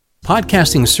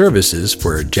Podcasting services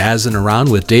for Jazzin'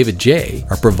 Around with David Jaye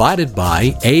are provided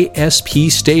by ASP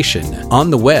Station on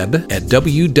the web at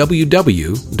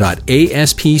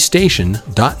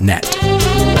www.aspstation.net.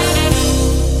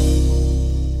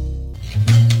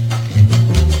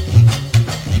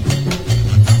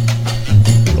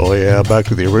 Oh yeah, back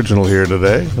to the original here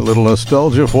today. A little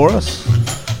nostalgia for us.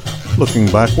 Looking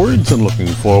backwards and looking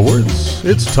forwards.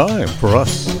 It's time for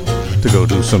us to go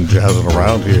do some jazzing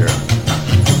around here.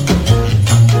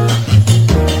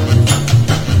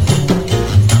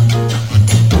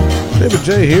 David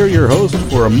Jaye here, your host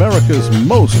for America's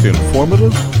most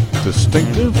informative,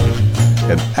 distinctive,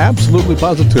 and absolutely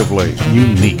positively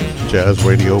unique jazz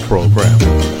radio program.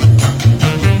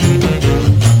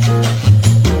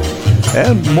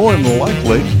 And more than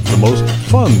likely, the most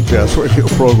fun jazz radio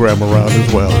program around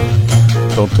as well.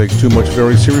 Don't take too much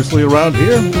very seriously around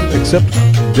here, except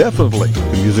definitely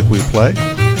the music we play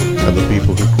and the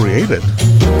people who create it.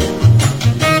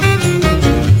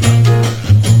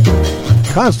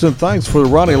 Constant thanks for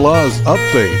Ronnie Law's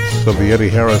updates of the Eddie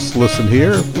Harris Listen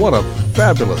Here. What a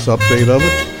fabulous update of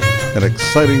it, an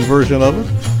exciting version of it.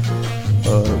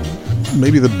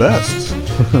 Maybe the best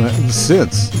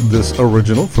since this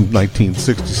original from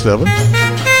 1967.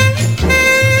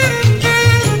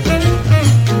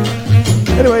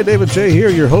 Anyway, David Jaye here,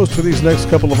 your host for these next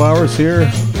couple of hours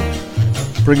here,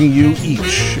 bringing you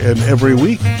each and every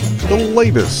week the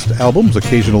latest albums,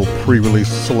 occasional pre-release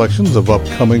selections of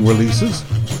upcoming releases,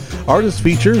 artist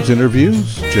features,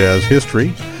 interviews, jazz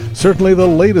history, certainly the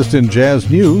latest in jazz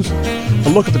news, a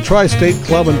look at the Tri-State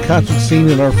Club and concert scene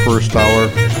in our first hour.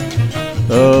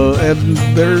 And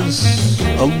there's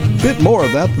a bit more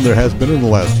of that than there has been in the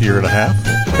last year and a half.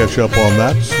 Catch up on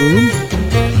that soon.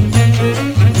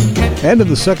 And in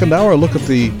the second hour, look at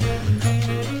the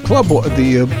club,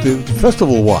 the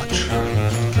festival watch.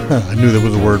 I knew there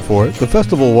was a word for it. The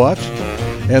festival watch.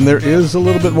 And there is a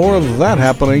little bit more of that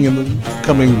happening in the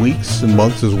coming weeks and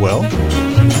months as well.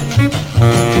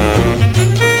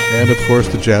 And of course,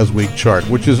 the JazzWeek chart,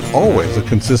 which is always a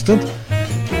consistent.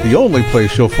 The only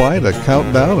place you'll find a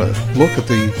countdown, a look at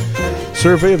the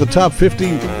survey of the top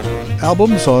 50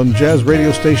 albums on jazz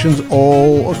radio stations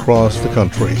all across the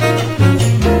country.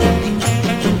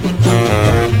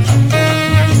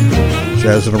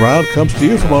 Jazzin' Around comes to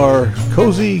you from our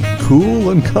cozy,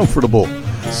 cool, and comfortable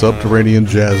subterranean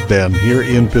jazz den here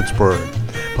in Pittsburgh.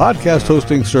 Podcast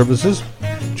hosting services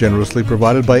generously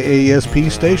provided by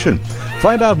ASP Station.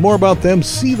 Find out more about them,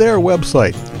 see their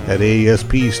website at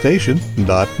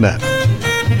aspstation.net.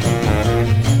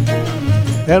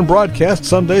 And broadcast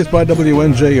Sundays by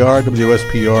WNJR,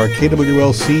 WSPR,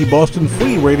 KWLC, Boston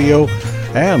Free Radio,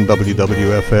 and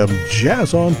WWFM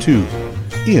Jazz on 2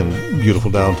 in beautiful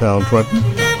downtown Trenton.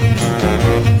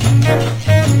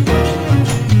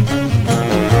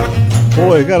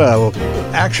 Boy, got an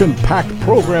action-packed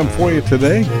program for you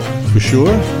today, for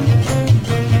sure.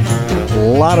 A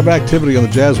lot of activity on the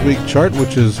JazzWeek chart,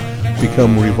 which has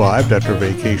become revived after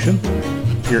vacation,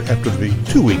 here after the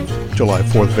 2-week July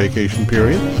 4th vacation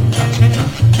period.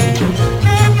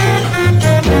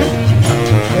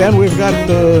 And we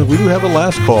do have a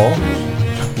last call,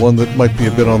 one that might be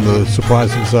a bit on the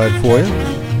surprising side for you.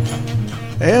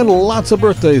 And lots of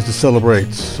birthdays to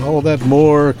celebrate. All of that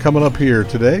more coming up here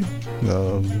today.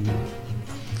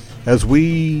 As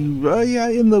we,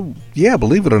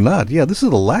 believe it or not, this is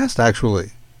the last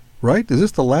actually, right? Is this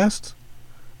the last?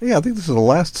 Yeah, I think this is the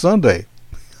last Sunday,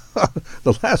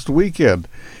 the last weekend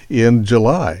in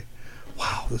July.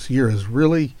 Wow, this year is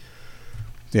really,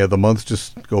 the months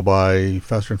just go by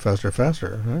faster and faster and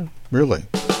faster, right? Really.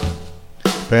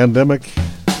 Pandemic.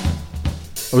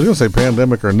 I was going to say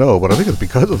pandemic or no, but I think it's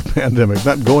because of the pandemic,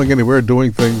 not going anywhere,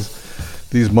 doing things,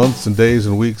 these months and days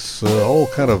and weeks, all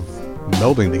kind of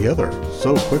melding together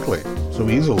so quickly, so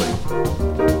easily.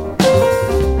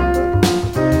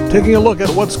 Taking a look at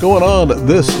what's going on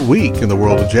this week in the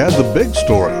world of jazz, the big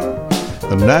story.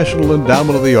 The National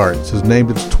Endowment of the Arts has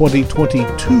named its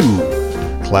 2022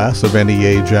 class of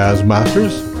NEA Jazz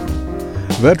Masters.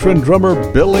 Veteran drummer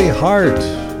Billy Hart,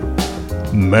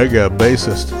 mega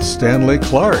bassist Stanley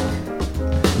Clark,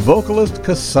 vocalist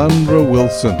Cassandra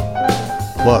Wilson,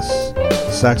 plus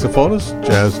saxophonist,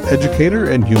 jazz educator,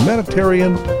 and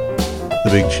humanitarian, the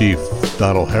Big Chief,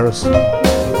 Donald Harrison.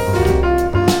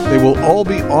 They will all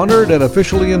be honored and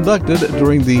officially inducted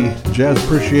during the Jazz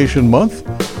Appreciation Month,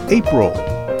 April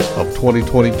of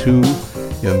 2022, in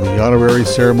the honorary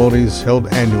ceremonies held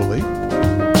annually.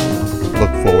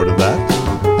 Look forward to that.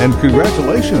 And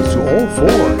congratulations to all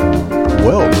four.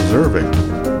 Well deserving.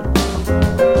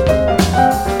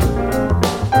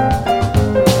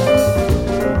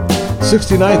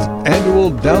 69th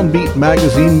Annual Downbeat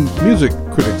Magazine Music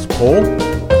Critics Poll,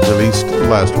 released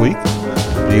last week.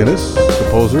 Pianist,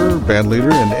 composer,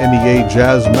 bandleader, and NEA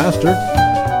jazz master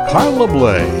Carla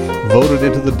Bley voted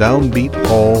into the Downbeat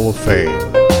Hall of Fame.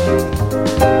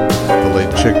 The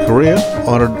late Chick Corea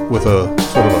honored with a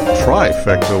sort of a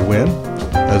trifecta win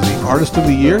as the Artist of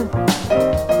the Year,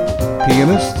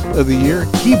 Pianist of the Year,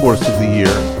 Keyboardist of the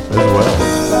Year as well.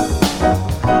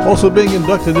 Also being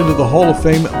inducted into the Hall of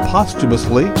Fame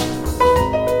posthumously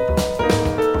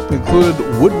included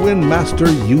woodwind master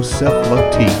Yusef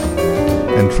Lateef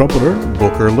and trumpeter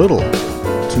Booker Little,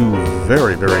 two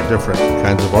very, very different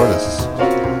kinds of artists.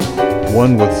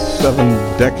 One with 7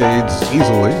 decades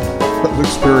easily of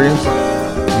experience,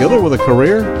 the other with a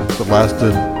career that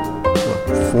lasted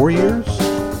 4 years?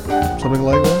 Something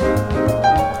like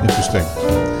that? Interesting.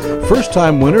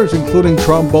 First-time winners including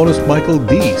trombonist Michael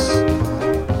Deese,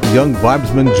 young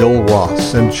vibesman Joel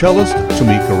Ross, and cellist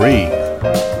Tamika Reed.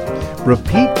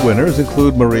 Repeat winners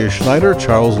include Maria Schneider,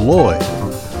 Charles Lloyd,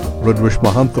 Rudwish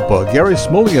Mahanthapa, Gary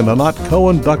Smullian, Anat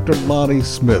Cohen, Dr. Lonnie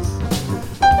Smith,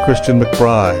 Christian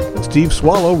McBride, Steve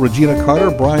Swallow, Regina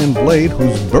Carter, Brian Blade,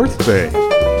 whose birthday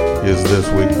is this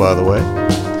week, by the way,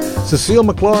 Cecile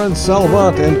McLaurin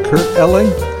Salvant, and Kurt Elling,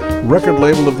 Record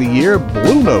Label of the Year,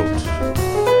 Blue Note.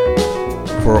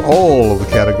 For all of the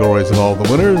categories and all the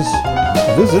winners,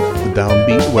 visit the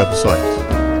Downbeat website.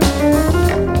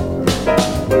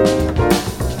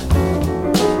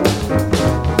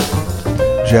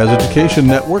 Jazz Education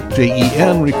Network,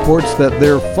 JEN, reports that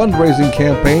their fundraising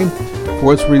campaign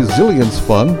for its Resilience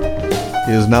Fund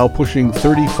is now pushing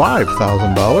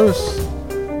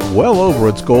 $35,000, well over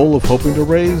its goal of hoping to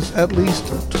raise at least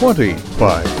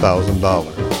 $25,000.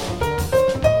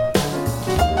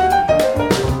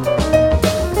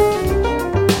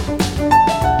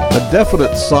 A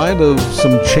definite sign of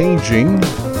some changing,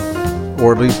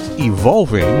 or at least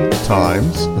evolving,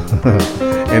 times.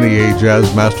 NEA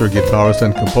jazz master, guitarist,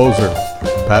 and composer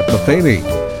Pat Metheny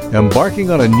embarking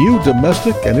on a new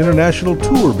domestic and international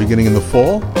tour beginning in the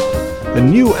fall. A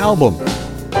new album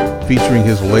featuring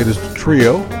his latest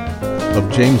trio of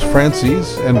James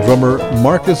Francis and drummer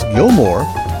Marcus Gilmore,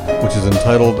 which is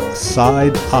entitled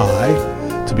Side Eye,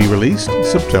 to be released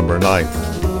September 9th.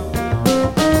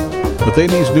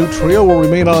 Metheny's new trio will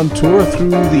remain on tour through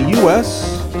the U.S.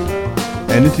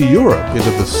 and into Europe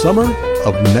into the summer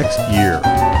of next year.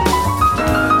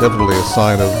 Definitely a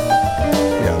sign of,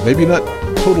 maybe not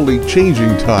totally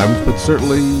changing times, but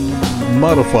certainly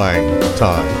modifying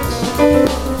times.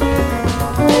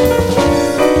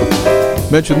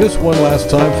 Mentioned this one last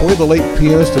time for you, the late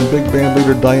pianist and big band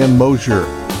leader Diane Mosier,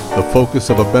 the focus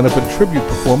of a benefit tribute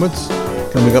performance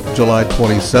coming up July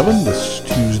 27, this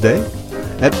Tuesday,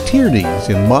 at Tierney's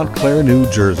in Montclair, New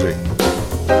Jersey.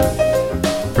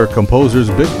 Her composer's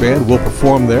big band will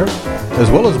perform there, as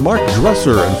well as Mark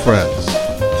Dresser and friends.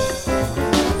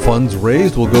 Funds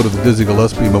raised will go to the Dizzy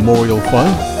Gillespie Memorial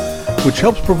Fund, which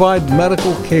helps provide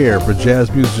medical care for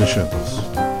jazz musicians.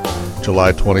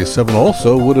 July 27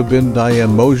 also would have been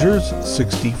Diane Mosier's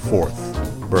 64th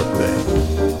birthday.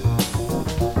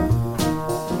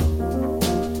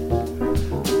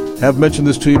 Have mentioned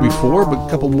this to you before, but a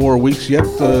couple more weeks yet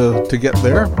to get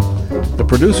there. The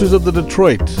producers of the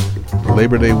Detroit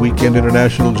Labor Day Weekend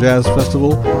International Jazz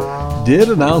Festival did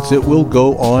announce it will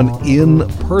go on in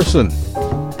person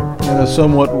in a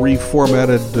somewhat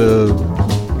reformatted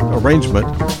arrangement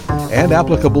and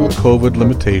applicable COVID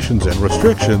limitations and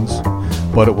restrictions,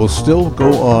 but it will still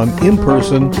go on in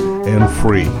person and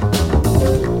free.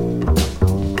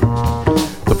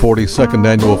 The 42nd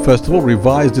Annual Festival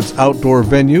revised its outdoor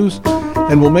venues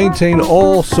and will maintain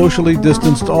all socially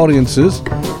distanced audiences,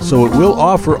 so it will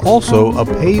offer also a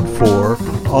paid-for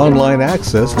online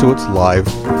access to its live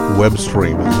web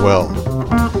stream as well.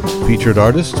 Featured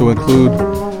artists to include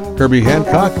Herbie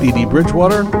Hancock, Dee Dee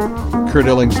Bridgewater, Kurt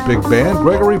Elling's Big Band,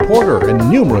 Gregory Porter, and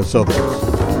numerous others.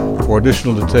 For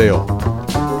additional detail,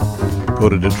 go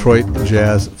to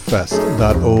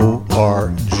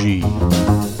DetroitJazzFest.org.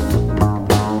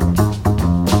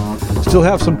 Still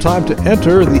have some time to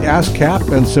enter the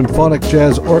ASCAP and Symphonic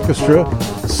Jazz Orchestra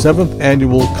 7th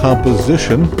Annual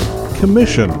Composition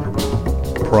Commission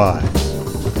Prize.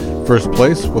 First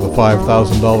place with a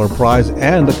 $5,000 prize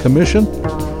and a commission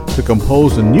to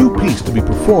compose a new piece to be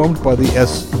performed by the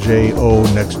SJO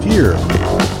next year.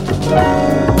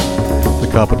 The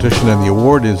competition and the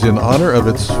award is in honor of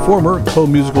its former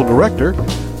co-musical director,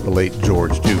 the late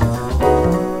George Duke.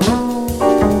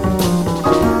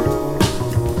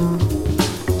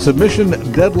 Submission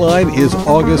deadline is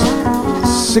August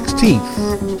 16th.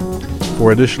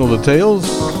 For additional details,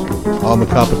 on the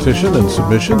competition, and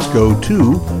submissions go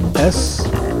to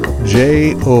sjO.music.org.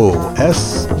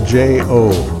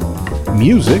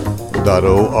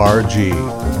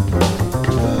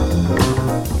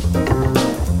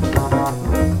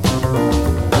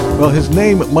 Well, his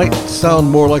name might sound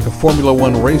more like a Formula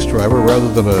One race driver rather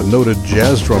than a noted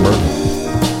jazz drummer.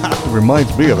 It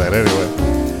reminds me of that anyway.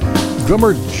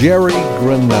 Drummer Jerry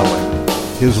Granelli.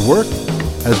 His work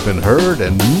has been heard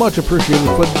and much appreciated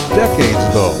for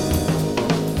decades, though.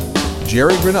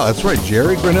 Jerry Granelli, that's right,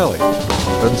 Jerry Granelli.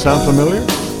 Doesn't sound familiar?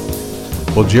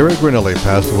 Well, Jerry Granelli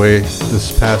passed away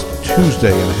this past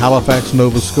Tuesday in Halifax,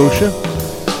 Nova Scotia,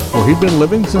 where he'd been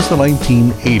living since the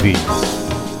 1980s.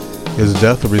 His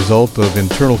death a result of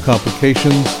internal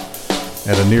complications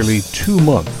and a nearly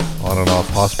 2-month on-and-off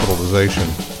hospitalization.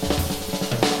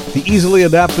 The easily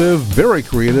adaptive, very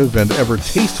creative, and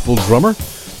ever-tasteful drummer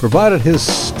provided his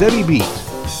steady beat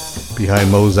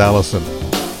behind Mose Allison,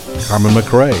 Carmen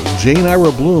McRae, Jane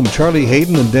Ira Bloom, Charlie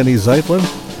Hayden, and Denny Zeitlin,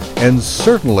 and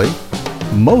certainly,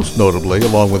 most notably,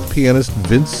 along with pianist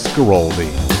Vince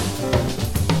Guaraldi.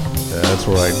 That's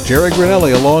right, Jerry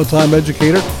Granelli, a longtime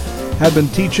educator, had been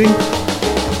teaching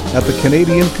at the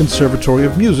Canadian Conservatory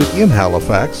of Music in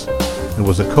Halifax and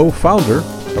was a co-founder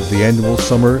of the annual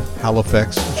Summer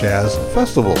Halifax Jazz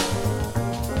Festival.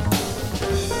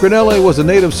 Granelli was a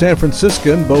native San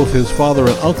Franciscan. Both his father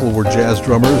and uncle were jazz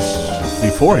drummers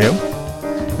before him,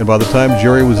 and by the time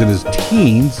Jerry was in his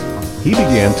teens, he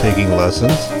began taking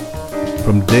lessons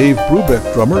from Dave Brubeck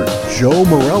drummer Joe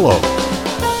Morello.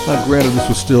 Now, granted, this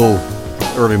was still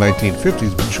early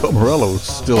 1950s, but Joe Morello was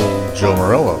still Joe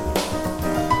Morello.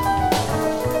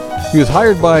 He was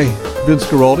hired by Vince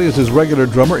Guaraldi as his regular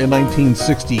drummer in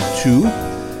 1962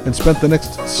 and spent the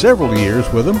next several years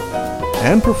with him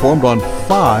and performed on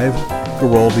 5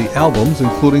 Guaraldi albums,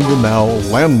 including the now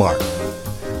landmark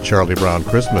Charlie Brown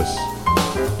Christmas.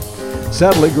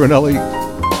 Sadly, Granelli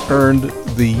earned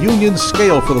the union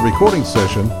scale for the recording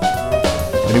session,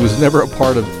 and he was never a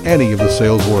part of any of the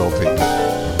sales royalties.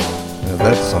 Now,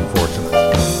 that's unfortunate.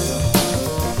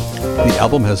 The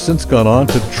album has since gone on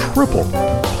to triple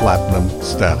platinum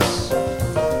status.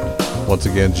 Once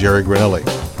again, Jerry Granelli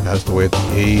passed away at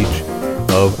the age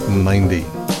of 90.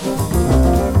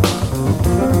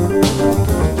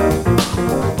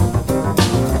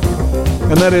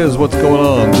 And that is what's going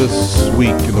on this week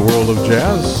in the world of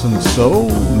jazz, and so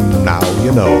now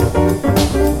you know.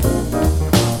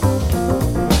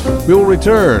 We will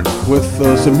return with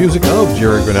some music of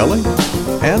Jerry Granelli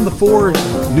and the 4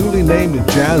 newly named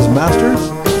Jazz Masters,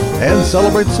 and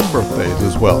celebrate some birthdays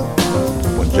as well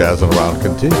when Jazzin' Around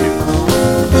continues.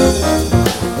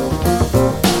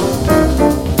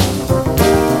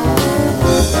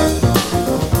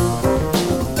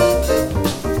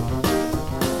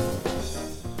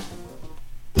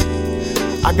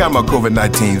 I got my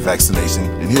COVID-19 vaccination,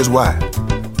 and here's why.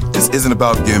 This isn't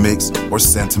about gimmicks or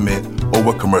sentiment or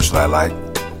what commercial I like.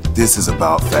 This is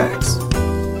about facts.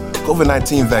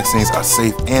 COVID-19 vaccines are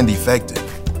safe and effective.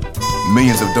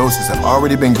 Millions of doses have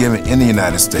already been given in the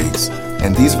United States,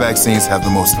 and these vaccines have the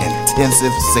most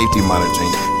intensive safety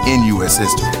monitoring in U.S.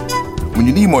 history. When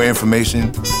you need more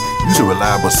information, use a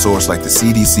reliable source like the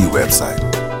CDC website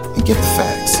and get the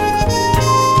facts.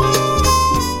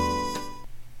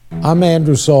 I'm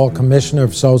Andrew Saul, Commissioner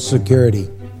of Social Security.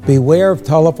 Beware of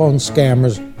telephone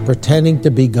scammers pretending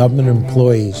to be government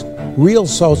employees. Real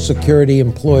Social Security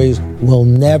employees will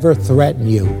never threaten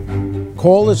you.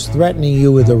 Callers threatening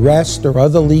you with arrest or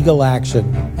other legal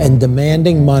action and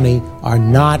demanding money are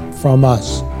not from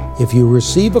us. If you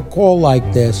receive a call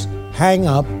like this, hang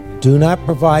up, do not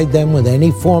provide them with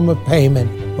any form of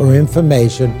payment or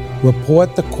information.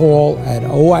 Report the call at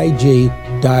oig.ssa.gov.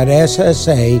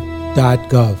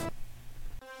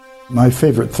 My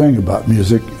favorite thing about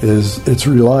music is it's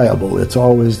reliable. It's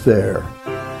always there.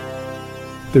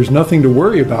 There's nothing to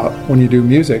worry about when you do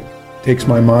music. It takes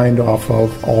my mind off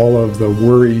of all of the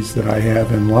worries that I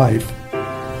have in life.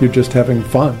 You're just having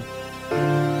fun.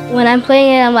 When I'm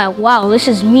playing it, I'm like, wow, this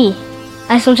is me.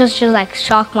 I sometimes just like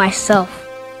shock myself.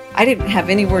 I didn't have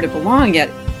anywhere to belong yet.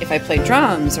 If I played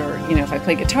drums or, if I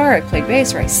played guitar, I played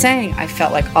bass, or I sang, I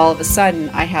felt like all of a sudden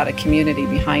I had a community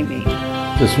behind me.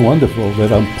 It's wonderful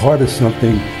that I'm part of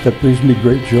something that brings me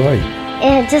great joy.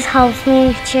 It just helps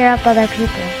me cheer up other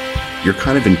people. You're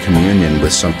kind of in communion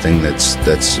with something that's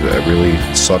a really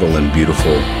subtle and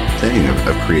beautiful thing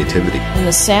of creativity. And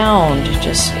the sound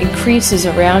just increases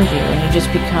around you, and you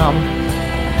just become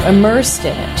immersed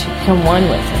in it. You become one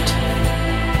with it.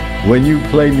 When you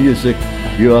play music,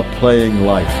 you are playing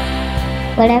life.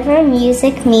 Whatever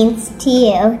music means to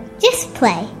you, just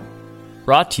play.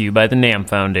 Brought to you by the NAMM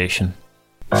Foundation.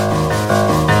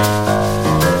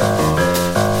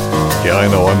 Yeah, I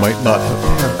know I might not have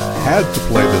had to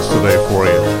play this today for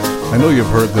you. I know you've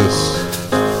heard this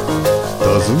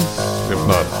dozens, if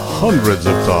not hundreds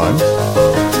of times.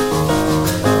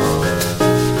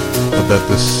 But that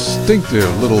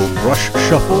distinctive little brush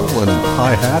shuffle and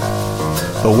hi-hat,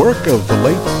 the work of the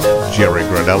late Jerry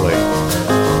Granelli.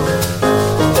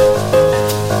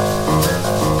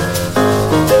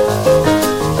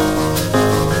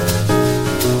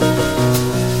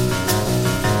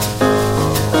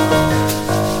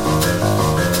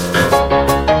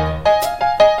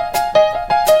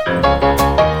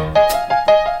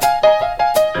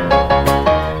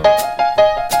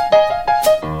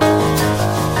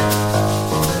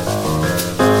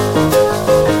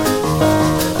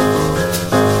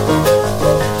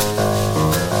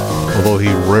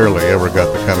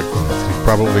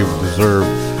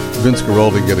 Vince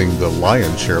Guaraldi getting the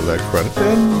lion's share of that credit,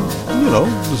 and, you know,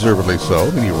 deservedly so. I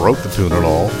mean, he wrote the tune and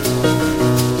all.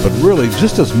 But really,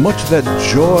 just as much that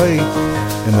joy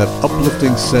and that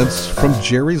uplifting sense from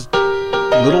Jerry's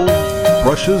little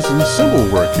brushes and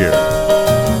cymbal work here.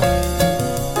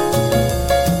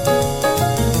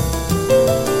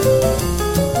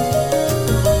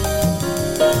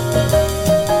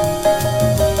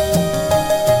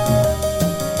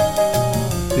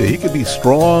 He could be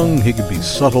strong, he could be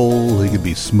subtle, he could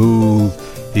be smooth,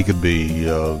 he could be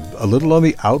a little on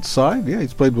the outside. Yeah,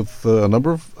 he's played with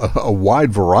a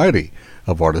wide variety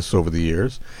of artists over the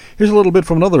years. Here's a little bit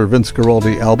from another Vince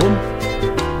Guaraldi album.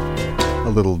 A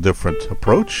little different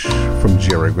approach from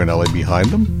Jerry Granelli behind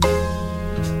him.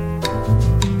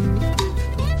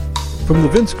 From the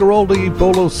Vince Guaraldi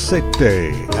Bolo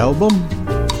Sette album,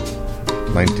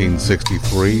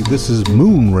 1963, this is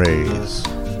Moon Rays.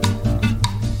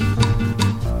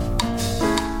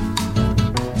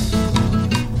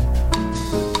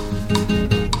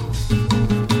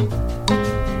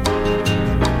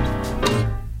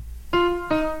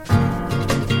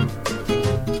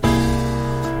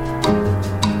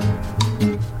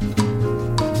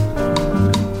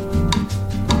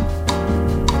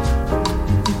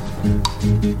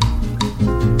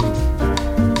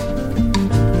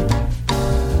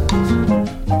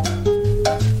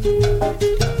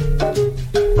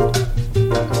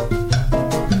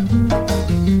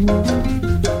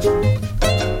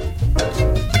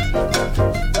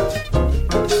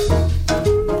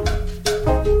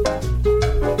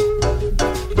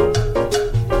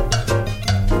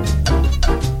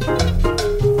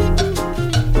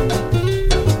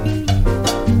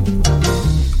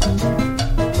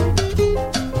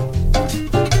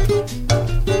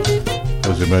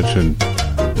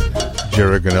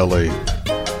 Jerry Granelli,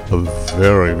 a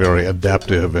very, very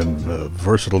adaptive and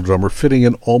versatile drummer, fitting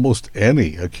in almost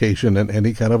any occasion and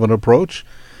any kind of an approach.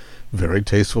 Very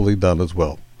tastefully done as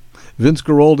well. Vince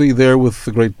Guaraldi there with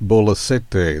the great Bolo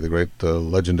Sette, the great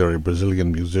legendary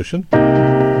Brazilian musician.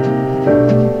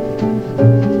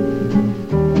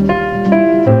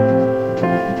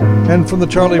 And from the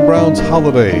Charlie Brown's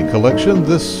Holiday collection,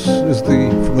 this is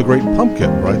from the Great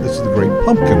Pumpkin, right? This is the Great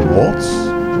Pumpkin Waltz.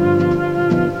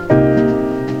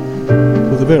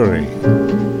 With a very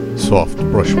soft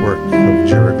brushwork of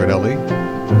Jerry Granelli.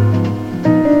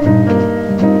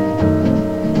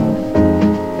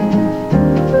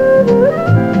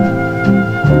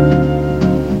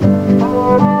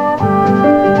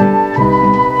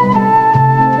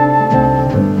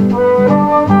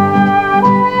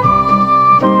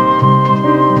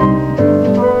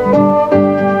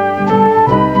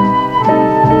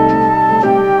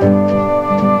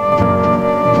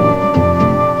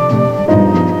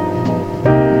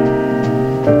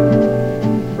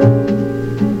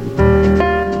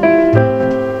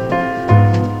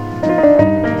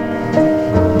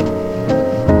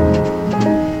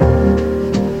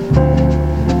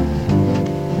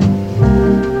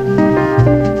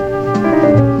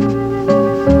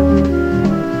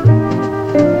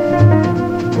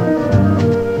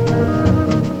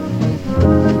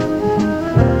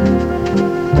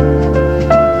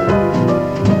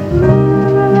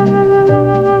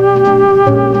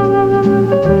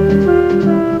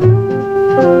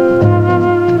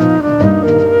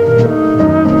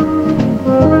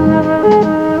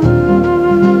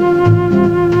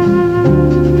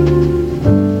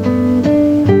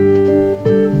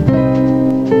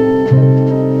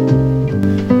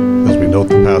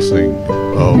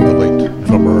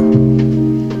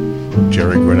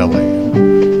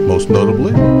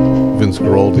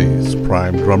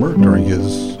 Drummer during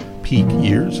his peak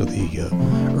years of the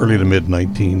early to mid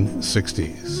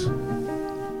 1960s.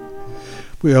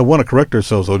 We want to correct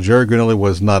ourselves, though. Jerry Granelli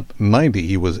was not 90,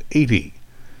 he was 80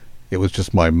 It was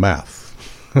just my math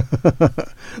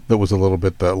that was a little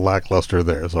bit lackluster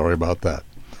there. Sorry about that.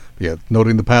 Yeah,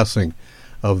 noting the passing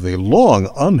of the long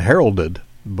unheralded,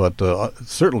 but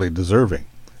certainly deserving,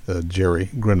 Jerry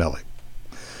Grinelli.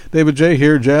 David Jaye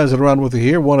here, Jazzin' Around with you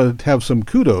here. Want to have some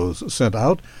kudos sent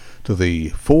out to the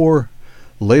 4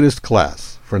 latest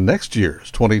class for next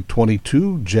year's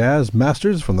 2022 Jazz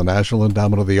Masters from the National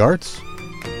Endowment of the Arts,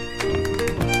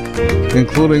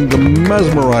 including the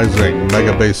mesmerizing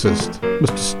mega bassist,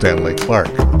 Mr. Stanley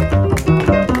Clarke.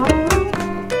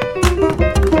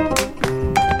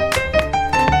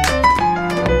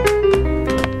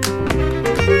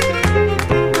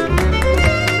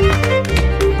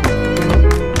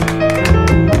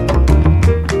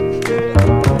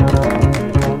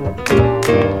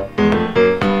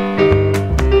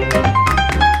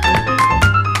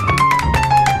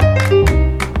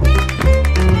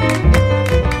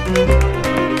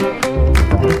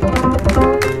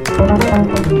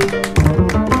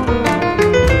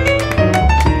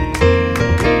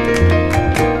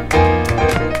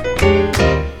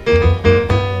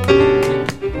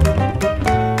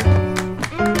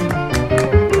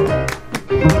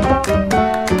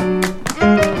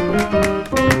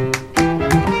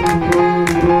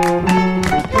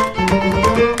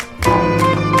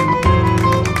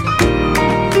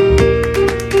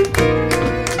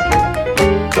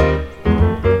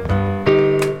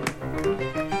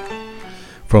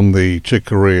 From the Chick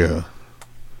Corea,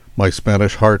 My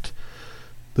Spanish Heart,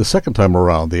 the second time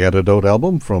around, the Antidote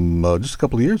album from just a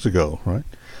couple of years ago, right?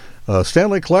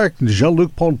 Stanley Clarke,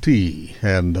 Jean-Luc Ponty,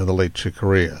 and the late Chick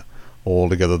Corea, all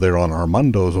together there on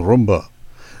Armando's Rumba.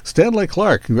 Stanley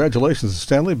Clarke, congratulations to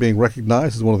Stanley being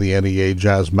recognized as one of the NEA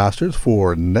Jazz Masters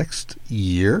for next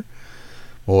year.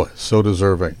 Boy, so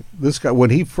deserving. This guy, when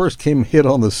he first hit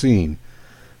on the scene,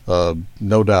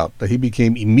 no doubt, he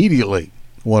became immediately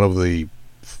one of the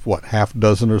half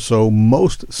dozen or so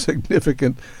most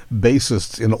significant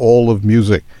bassists in all of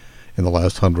music in the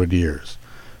last 100 years.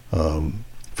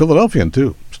 Philadelphian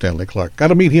too, Stanley Clarke. Got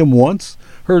to meet him once.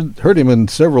 Heard him in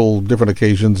several different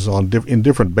occasions in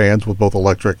different bands with both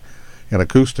electric and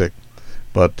acoustic.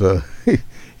 But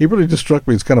he really just struck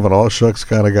me as kind of an aw shucks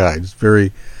kind of guy. Just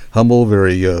very humble,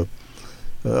 very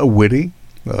witty,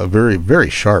 very, very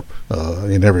sharp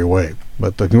in every way.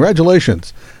 But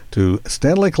congratulations to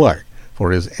Stanley Clarke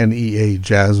for his NEA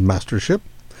Jazz Mastership,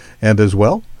 and as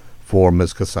well for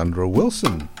Miss Cassandra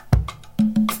Wilson,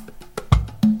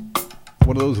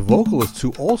 one of those vocalists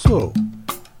who also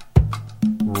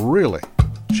really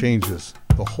changes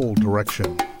the whole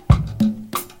direction.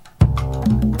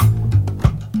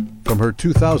 From her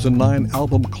 2009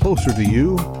 album Closer to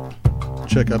You,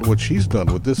 check out what she's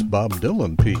done with this Bob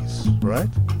Dylan piece, right?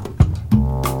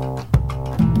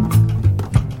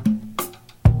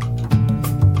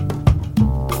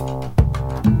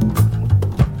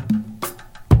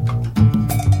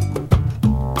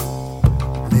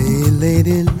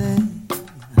 Lady,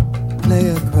 lay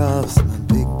across my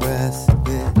big brass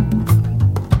bed.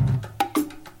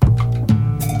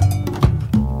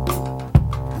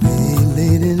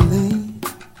 Lady,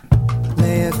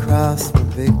 lay across my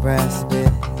big brass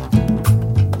bed.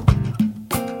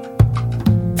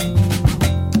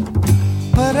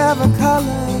 Whatever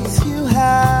colors you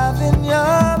have in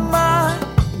your mind,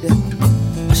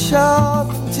 I'll show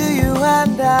them to you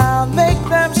and I'll make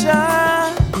them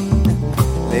shine.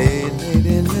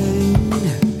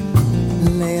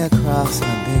 Lay across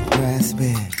my big brass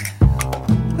bed.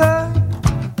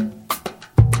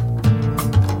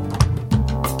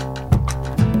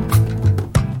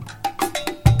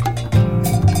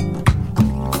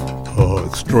 Oh,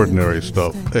 extraordinary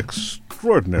stuff.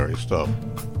 Extraordinary stuff.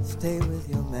 Stay with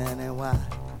your man and why?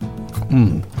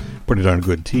 Pretty darn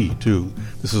good tea, too.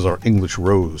 This is our English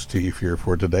Rose tea here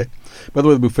for today. By the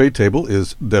way, the buffet table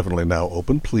is definitely now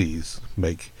open. Please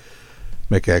make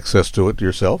access to it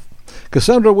yourself.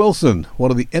 Cassandra Wilson,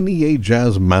 one of the NEA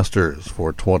Jazz Masters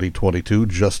for 2022,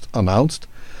 just announced.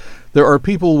 There are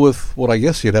people with what I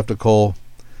guess you'd have to call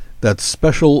that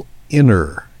special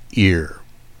inner ear.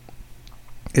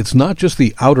 It's not just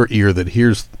the outer ear that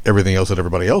hears everything else that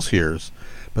everybody else hears,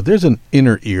 but there's an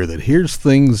inner ear that hears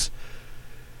things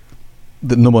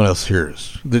that no one else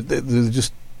hears. They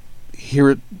just hear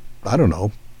it, I don't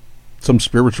know, some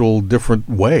spiritual different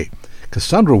way.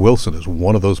 Cassandra Wilson is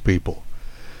one of those people.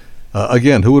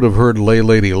 Again, who would have heard Lay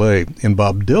Lady Lay in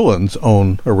Bob Dylan's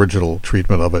own original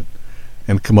treatment of it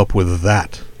and come up with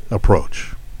that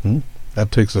approach?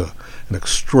 That takes an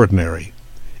extraordinary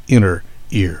inner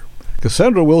ear.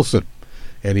 Cassandra Wilson,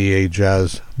 NEA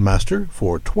Jazz Master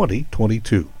for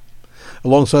 2022.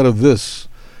 Alongside of this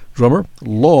drummer,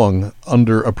 long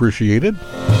underappreciated,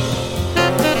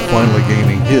 finally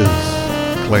gaining his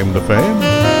claim to fame.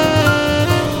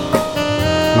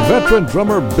 Veteran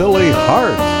drummer Billy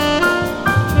Hart.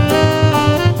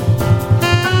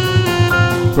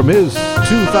 From his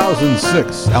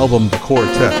 2006 album, The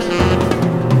Quartet.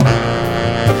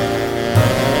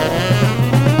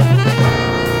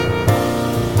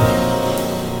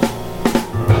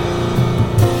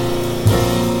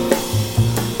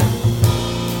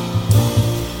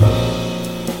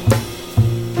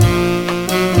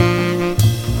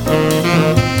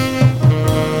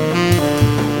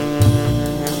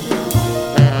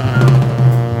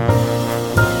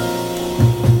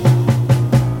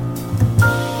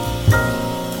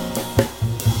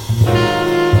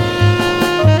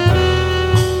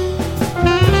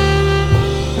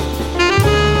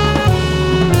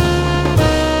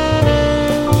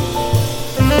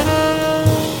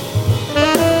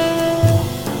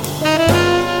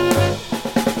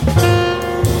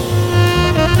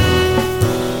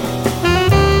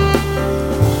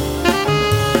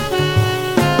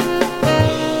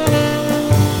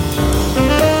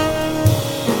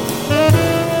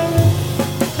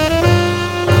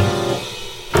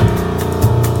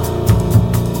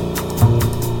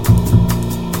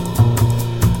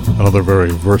 Another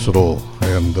very versatile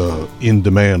and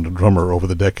in-demand drummer over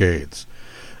the decades.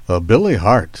 Billy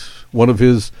Hart, one of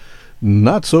his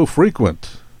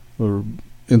not-so-frequent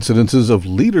incidences of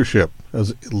leadership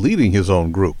as leading his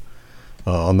own group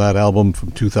on that album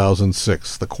from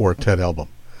 2006, the Quartet album,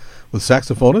 with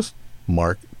saxophonist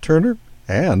Mark Turner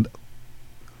and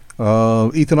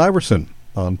Ethan Iverson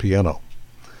on piano.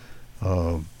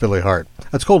 Billy Hart.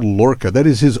 That's called Lorca. That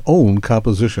is his own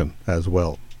composition as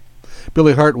well.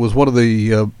 Billy Hart was one of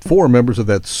the four members of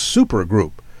that super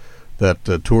group that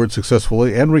toured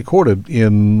successfully and recorded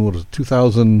in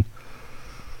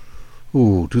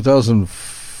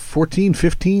 2014,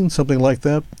 15, something like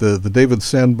that. The David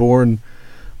Sanborn,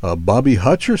 Bobby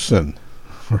Hutcherson,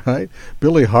 right?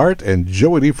 Billy Hart and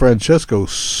Joey DeFrancesco,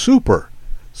 super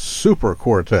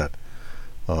quartet.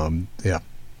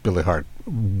 Billy Hart,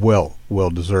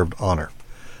 well-deserved honor.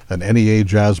 An NEA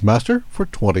Jazz Master for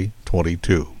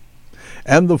 2022.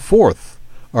 And the fourth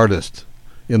artist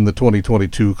in the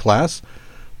 2022 class,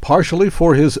 partially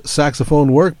for his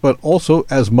saxophone work, but also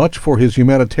as much for his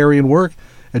humanitarian work,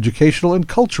 educational and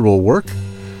cultural work.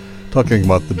 Talking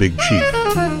about the Big Chief.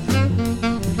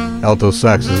 Alto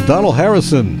sax is Donald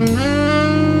Harrison.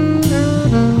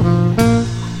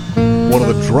 One of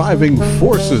the driving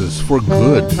forces for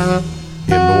good in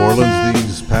New Orleans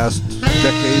these past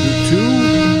decade or two.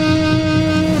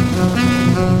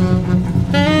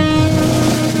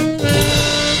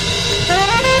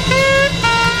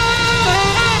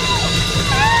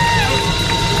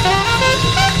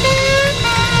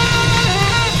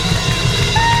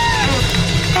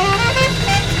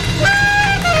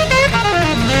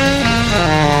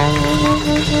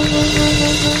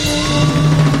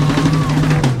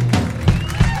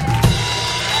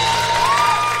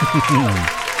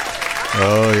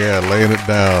 Oh yeah, laying it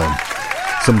down.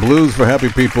 Some blues for happy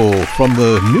people from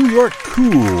the New York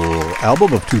Cool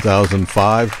album of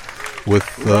 2005 with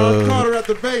Ron Carter at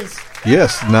the bass.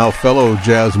 Yes, now fellow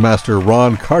jazz master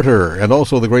Ron Carter, and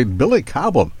also the great Billy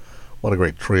Cobham. What a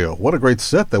great trio. What a great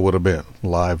set that would have been,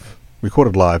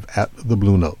 recorded live at the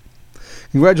Blue Note.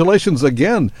 Congratulations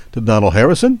again to Donald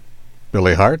Harrison,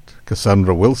 Billy Hart,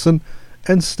 Cassandra Wilson,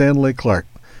 and Stanley Clark,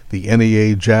 the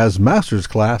NEA Jazz Masters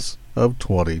class of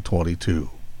 2022.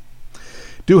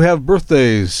 Do have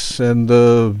birthdays and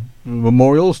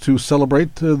memorials to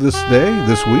celebrate this day,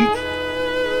 this week.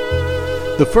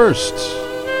 The first,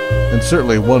 and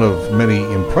certainly one of many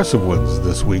impressive ones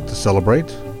this week to celebrate,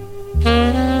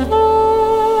 the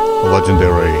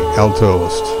legendary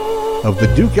altoist of the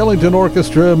Duke Ellington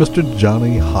Orchestra, Mr.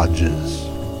 Johnny Hodges.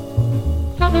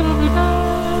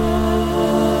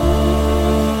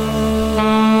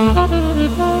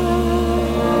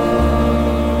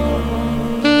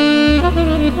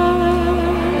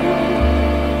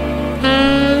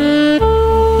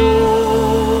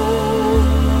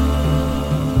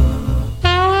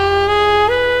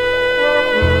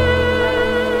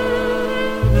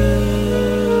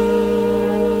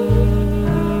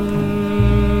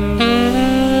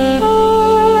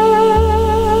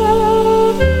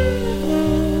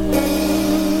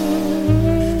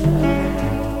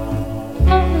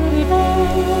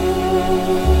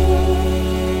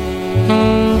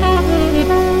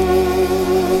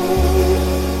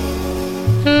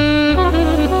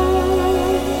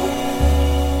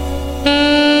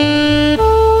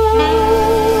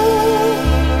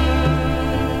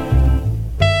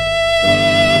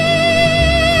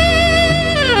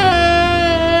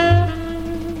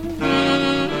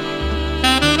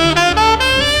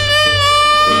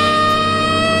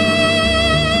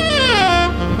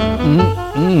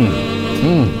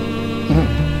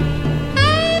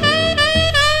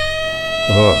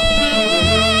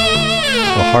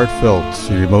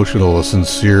 heartfelt, emotional,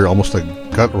 sincere, almost a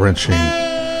gut-wrenching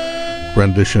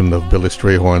rendition of Billy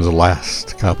Strayhorn's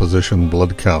last composition,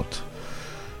 Blood Count,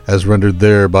 as rendered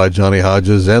there by Johnny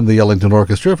Hodges and the Ellington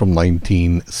Orchestra from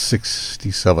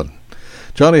 1967.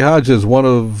 Johnny Hodges, one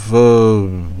of,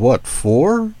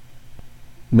 four?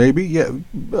 Maybe? Yeah,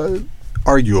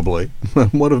 arguably.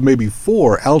 One of maybe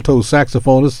four alto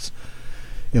saxophonists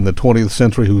in the 20th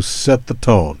century who set the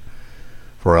tone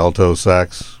for alto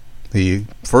sax. He,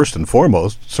 first and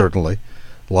foremost, certainly,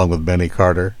 along with Benny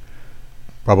Carter,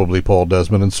 probably Paul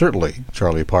Desmond, and certainly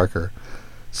Charlie Parker,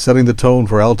 setting the tone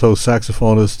for alto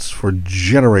saxophonists for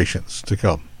generations to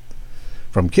come.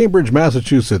 From Cambridge,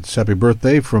 Massachusetts, happy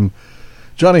birthday from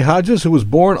Johnny Hodges, who was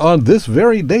born on this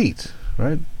very date,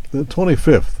 right? The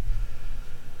 25th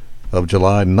of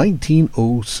July,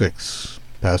 1906.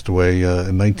 Passed away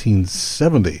in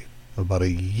 1970, about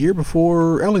a year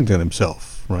before Ellington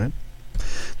himself, right?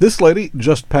 This lady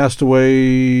just passed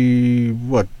away,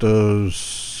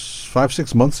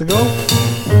 5-6 months ago?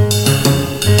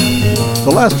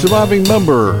 The last surviving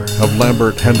member of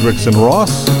Lambert, Hendricks, and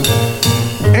Ross,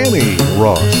 Annie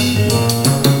Ross.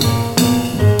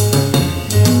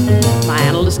 My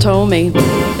analyst told me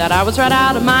that I was right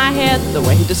out of my head the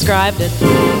way he described it.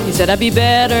 He said I'd be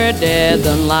better dead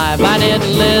than live. I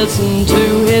didn't listen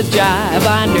to his jive.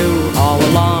 I knew all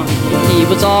along he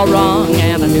was all wrong,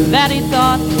 and I knew that he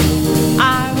thought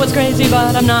I was crazy,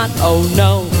 but I'm not, oh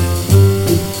no.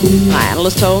 My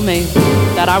analyst told me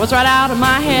that I was right out of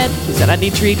my head. He said I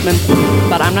need treatment,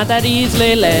 but I'm not that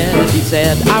easily led. He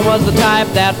said I was the type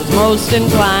that was most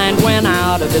inclined, when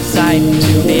out of his sight,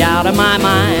 to be out of my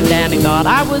mind. And he thought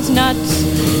I was nuts.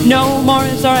 No more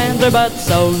is our answer, but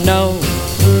so no.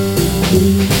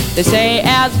 They say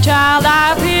as a child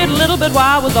I appeared a little bit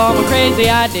wild with all my crazy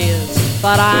ideas,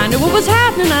 but I knew what was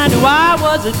happening. I knew I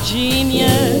was a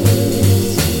genius.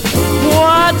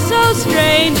 What's so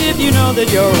strange if you know that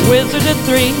you're a wizard at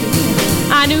 3?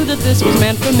 I knew that this was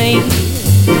meant for me.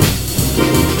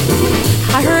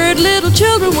 I heard little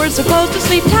children were supposed to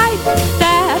sleep tight.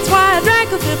 That's why I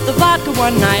drank a fifth of vodka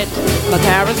one night. My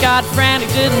parents got frantic,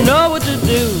 didn't know what to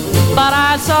do. But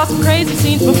I saw some crazy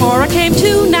scenes before I came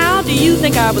to. Now do you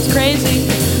think I was crazy?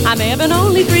 I may have been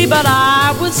only 3, but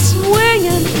I was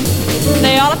swinging.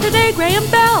 They all after Day, Graham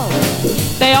Bell.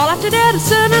 They all after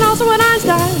Edison and also an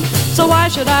Einstein. So why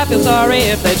should I feel sorry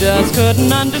if they just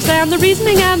couldn't understand the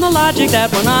reasoning and the logic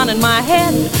that went on in my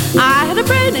head? I had a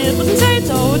brain, it was insane,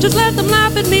 so just let them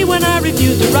laugh at me when I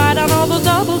refused to ride on all those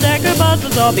double-decker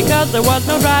buses, all because there was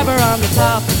no driver on the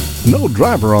top. No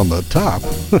driver on the top.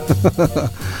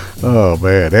 Oh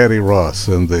man, Annie Ross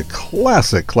and the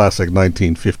classic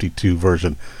 1952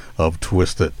 version of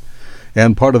Twisted.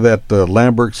 And part of that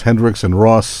Lamberts, Hendricks, and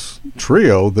Ross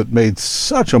trio that made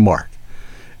such a mark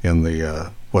in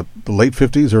the late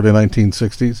 50s, early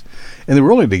 1960s. And they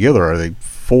were only together, I think,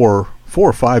 4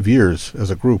 or 5 years as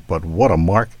a group, but what a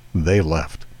mark they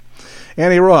left.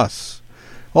 Annie Ross,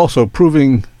 also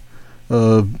proving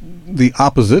the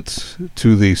opposite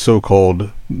to the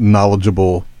so-called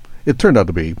knowledgeable. It turned out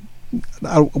to be,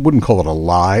 I wouldn't call it a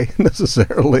lie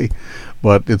necessarily,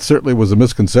 but it certainly was a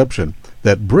misconception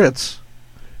that Brits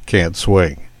can't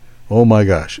swing. Oh my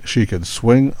gosh, she could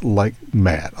swing like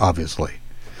mad, obviously.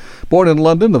 Born in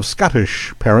London of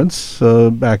Scottish parents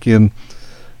back in,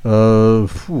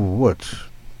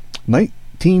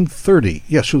 1930.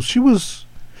 Yes, she was,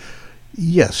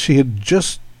 yes, she had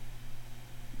just,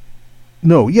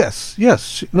 no, yes,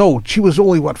 no, she was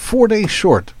only, 4 days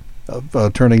short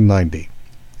of turning 90.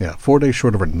 Yeah, 4 days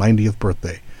short of her 90th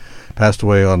birthday. Passed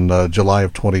away on July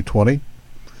of 2020.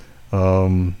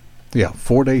 4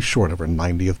 days short of her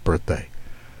 90th birthday.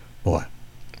 Boy,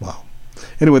 wow.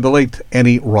 Anyway, the late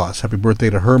Annie Ross. Happy birthday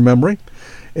to her memory.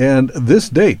 And this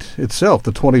date itself,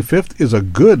 the 25th, is a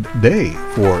good day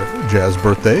for jazz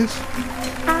birthdays.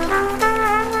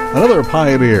 Another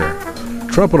pioneer,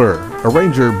 trumpeter,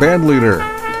 arranger, band leader,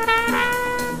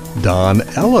 Don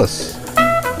Ellis.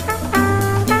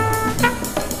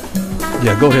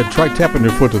 Yeah, go ahead. Try tapping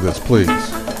your foot to this, please.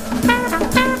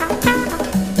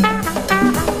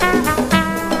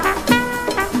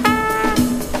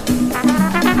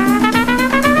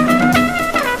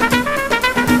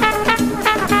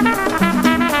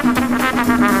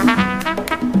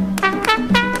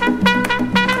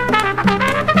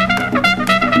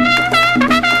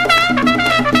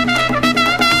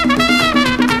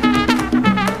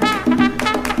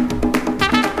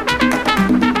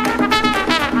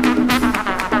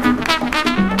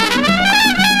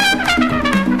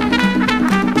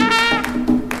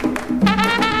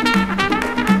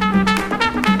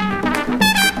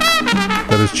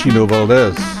 Chino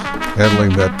Valdez.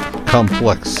 handling that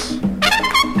complex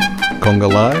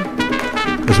conga line,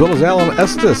 as well as Alan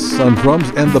Estes on drums,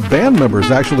 and the band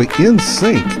members actually in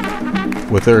sync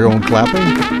with their own clapping.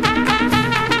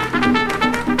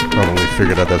 Probably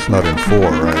figured out that's not in 4,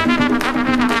 right?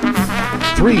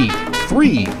 3,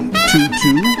 3, 2,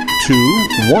 2,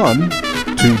 2, 1,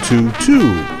 2, 2,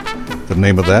 2. The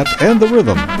name of that and the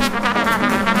rhythm.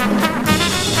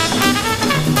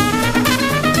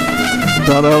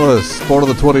 Don Ellis, born on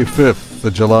the 25th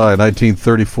of July,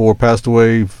 1934, passed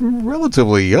away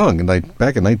relatively young, back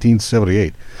in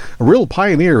 1978. A real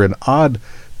pioneer in odd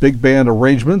big band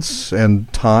arrangements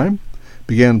and time.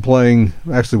 Began playing,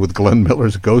 actually, with Glenn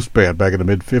Miller's Ghost Band back in the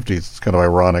mid-50s. It's kind of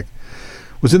ironic.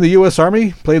 Was in the U.S.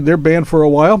 Army, played their band for a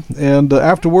while, and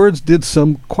afterwards did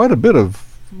quite a bit of,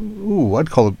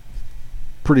 I'd call it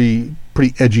pretty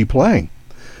edgy playing.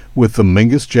 With the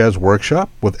Mingus Jazz Workshop,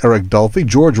 with Eric Dolphy,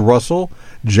 George Russell,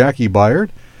 Jackie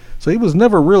Byard. So he was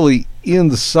never really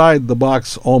inside the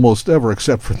box almost ever,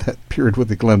 except for that period with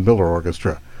the Glenn Miller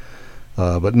Orchestra.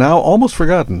 But now almost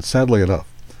forgotten, sadly enough.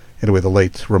 Anyway, the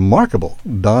late, remarkable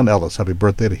Don Ellis. Happy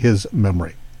birthday to his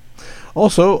memory.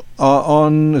 Also,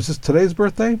 is this today's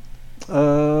birthday?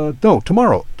 No,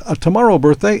 tomorrow. Tomorrow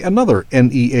birthday, another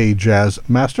NEA Jazz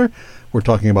Master. We're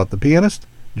talking about the pianist,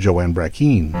 Joanne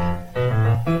Brackeen.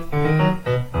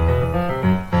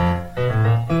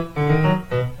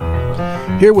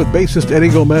 Here with bassist Eddie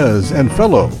Gomez and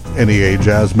fellow NEA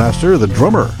Jazz Master, the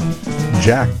drummer,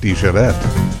 Jack DeJarette,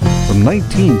 from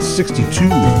 1962.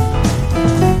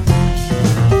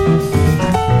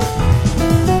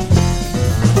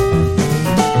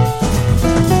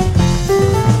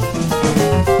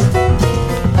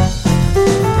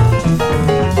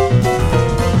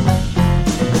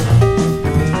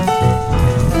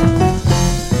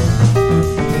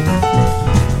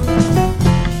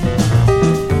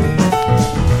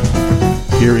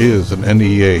 Here is an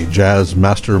NEA Jazz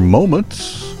Master moment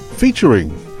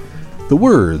featuring the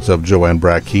words of Joanne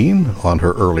Brackeen on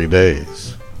her early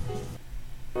days.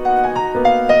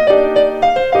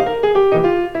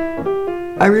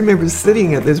 I remember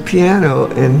sitting at this piano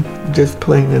and just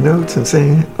playing the notes and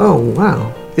saying, oh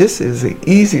wow, this is the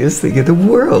easiest thing in the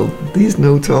world. These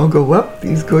notes all go up,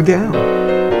 these go down.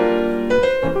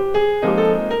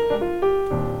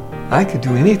 I could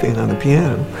do anything on the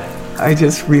piano. I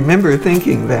just remember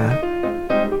thinking that.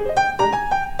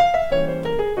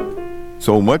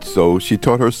 So much so, she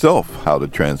taught herself how to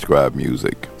transcribe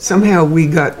music. Somehow we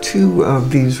got 2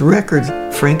 of these records,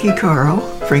 Frankie Carl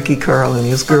and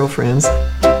his girlfriends.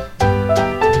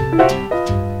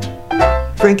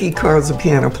 Frankie Carl's a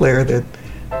piano player that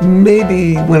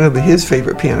maybe one of his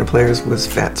favorite piano players was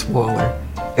Fats Waller.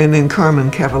 And then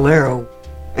Carmen Cavallero.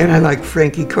 And I like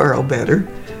Frankie Carl better.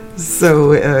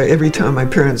 So every time my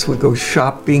parents would go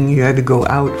shopping, you had to go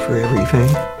out for everything.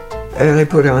 And I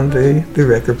put on the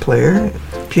record player,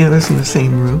 piano's in the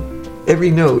same room.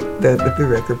 Every note that the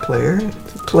record player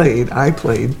played, I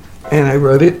played, and I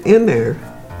wrote it in there.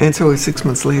 And so 6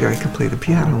 months later, I could play the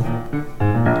piano.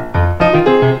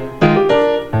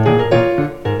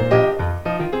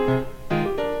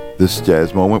 This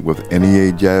jazz moment with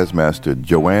NEA Jazz Master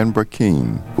Joanne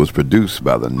Brackeen was produced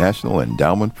by the National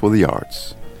Endowment for the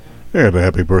Arts. And a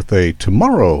happy birthday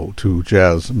tomorrow to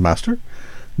Jazz Master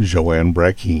Joanne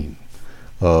Brackeen.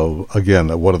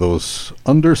 Again, one of those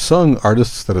undersung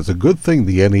artists that is a good thing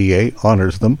the NEA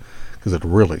honors them, because it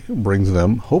really brings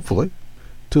them, hopefully,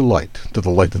 to the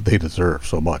light that they deserve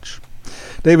so much.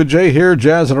 David Jaye here,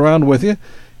 jazzing around with you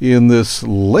in this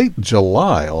late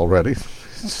July already.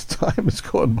 Time is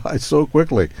going by so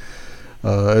quickly.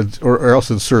 Or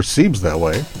else it sure seems that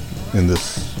way in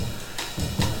this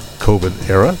COVID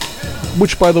era,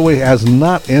 which, by the way, has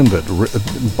not ended.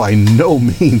 By no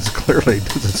means, clearly,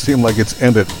 does it seem like it's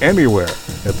ended anywhere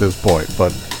at this point,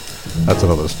 but that's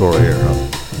another story here.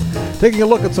 Taking a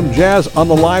look at some jazz on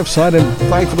the live side, and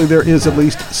thankfully there is at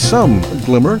least some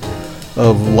glimmer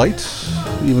of light,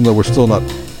 even though we're still not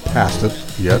past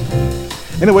it yet.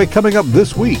 Anyway, coming up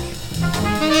this week,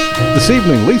 this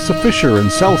evening, Lisa Fisher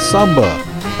and Sal Samba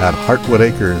at Heartwood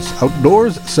Acres.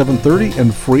 Outdoors, 7:30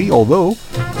 and free, although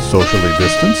socially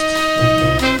distanced.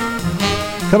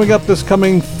 Coming up this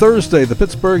coming Thursday, the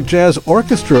Pittsburgh Jazz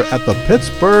Orchestra at the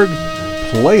Pittsburgh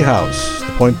Playhouse,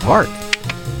 the Point Park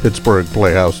Pittsburgh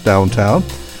Playhouse downtown.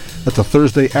 That's a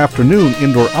Thursday afternoon,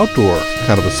 indoor-outdoor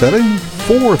kind of a setting,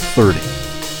 4:30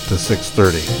 to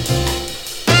 6:30.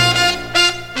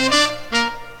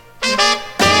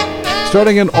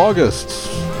 Starting in August,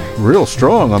 real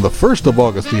strong on the 1st of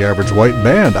August, the Average White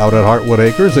Band out at Heartwood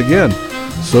Acres. Again,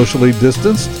 socially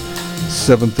distanced,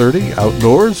 7:30,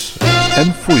 outdoors,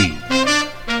 and free.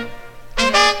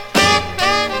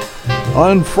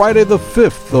 On Friday the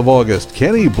 5th of August,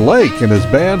 Kenny Blake and his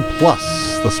band Plus,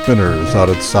 the Spinners, out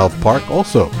at South Park,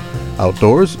 also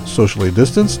outdoors, socially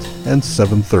distanced, and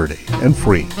 7:30, and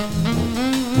free.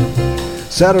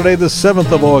 Saturday the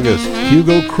 7th of August,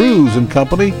 Hugo Cruz and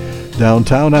Company,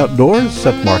 downtown outdoors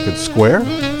at Market Square,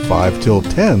 5 till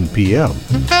 10 p.m.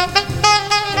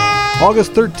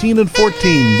 August 13 and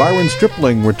 14, Byron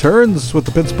Stripling returns with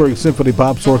the Pittsburgh Symphony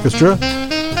Pops Orchestra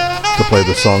to play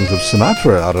the songs of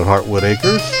Sinatra out at Heartwood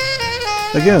Acres.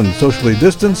 Again, socially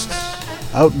distanced,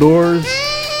 outdoors,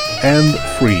 and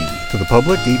free to the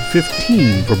public.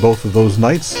 8:15 for both of those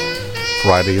nights,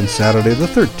 Friday and Saturday the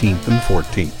 13th and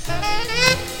 14th.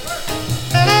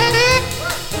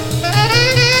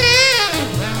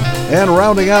 And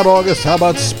rounding out August, how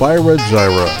about Spyra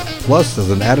Gyra? Plus, as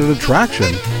an added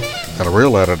attraction, got a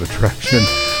real added attraction,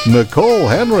 Nicole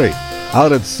Henry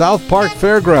out at South Park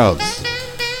Fairgrounds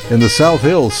in the South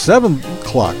Hills, 7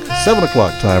 o'clock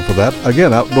time for that.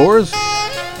 Again, outdoors,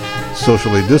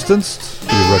 socially distanced, to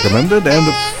be recommended,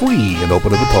 and free and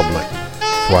open to the public.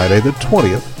 Friday the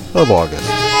 20th of August.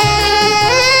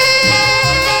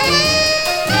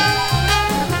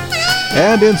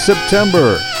 And in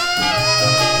September,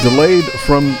 delayed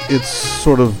from its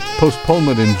sort of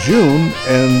postponement in June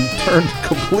and turned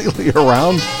completely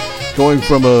around, going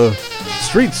from a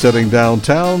street setting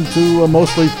downtown to a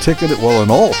mostly ticketed, well,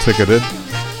 an all ticketed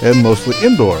and mostly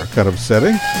indoor kind of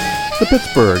setting, the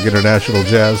Pittsburgh International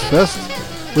Jazz Fest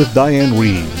with Diane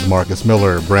Reeves, Marcus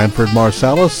Miller, Branford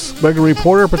Marsalis, Gregory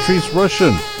Porter, Patrice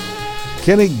Rushin,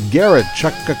 Kenny Garrett,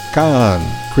 Chaka Khan,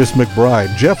 Chris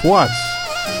McBride, Jeff Watts,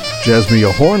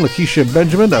 Jasmine Horn, Lakeisha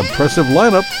Benjamin, impressive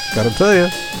lineup, gotta tell you,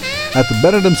 at the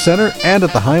Benedum Center and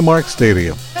at the Highmark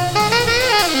Stadium.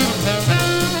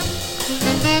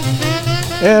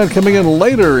 And coming in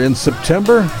later in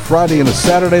September, Friday and a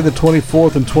Saturday, the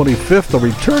 24th and 25th, a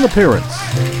return appearance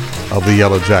of the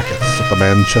Yellow Jackets at the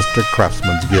Manchester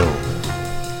Craftsmen's Guild.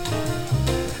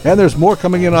 And there's more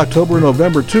coming in October and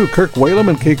November too. Kirk Whalum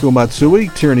and Keiko Matsui,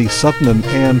 Tierney Sutton and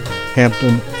Ann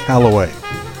Hampton Calloway,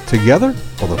 together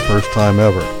for the first time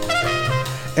ever.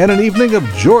 And an evening of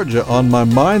Georgia on my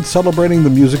mind, celebrating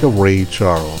the music of Ray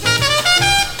Charles.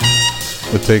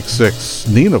 The Take Six,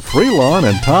 Nina Freelon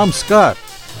and Tom Scott.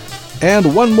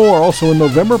 And one more also in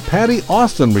November, Patty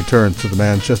Austin returns to the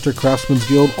Manchester Craftsmen's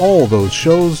Guild. All those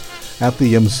shows at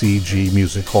the MCG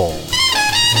Music Hall.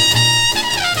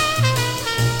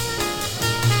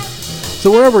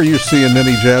 So wherever you're seeing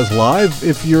Mini Jazz live,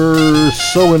 if you're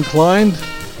so inclined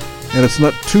and it's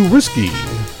not too risky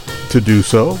to do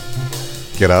so,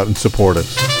 get out and support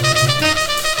us.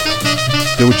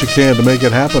 Do what you can to make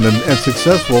it happen and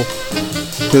successful,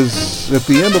 because at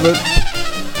the end of it,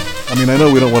 I mean, I know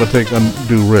we don't want to take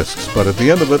undue risks, but at the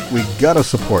end of it, we gotta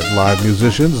support live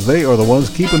musicians. They are the ones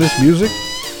keeping this music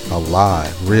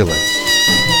alive, really.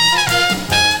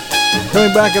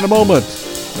 Coming back in a moment,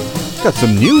 got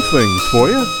some new things for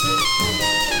you.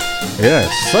 Yeah,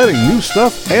 exciting new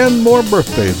stuff and more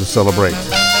birthdays to celebrate.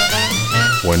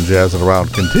 When Jazzin'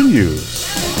 Around continues.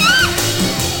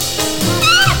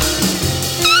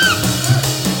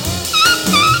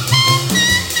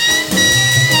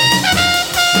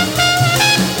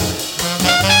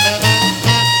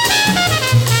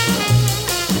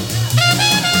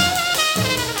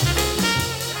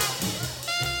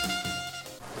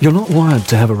 You're not wired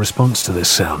to have a response to this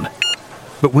sound.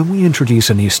 But when we introduce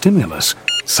a new stimulus,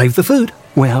 Save the Food,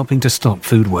 we're helping to stop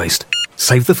food waste.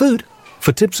 Save the Food.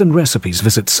 For tips and recipes,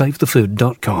 visit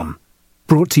SaveTheFood.com.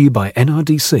 Brought to you by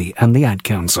NRDC and the Ad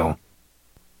Council.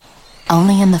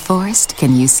 Only in the forest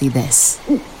can you see this.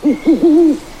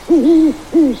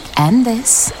 And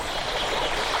this.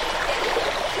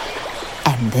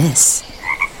 And this.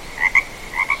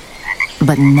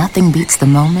 But nothing beats the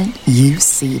moment you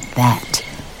see that.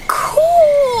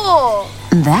 Cool!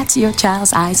 That's your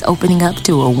child's eyes opening up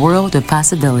to a world of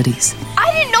possibilities.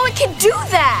 I didn't know it could do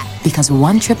that! Because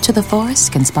one trip to the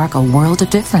forest can spark a world of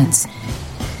difference.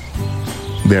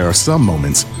 There are some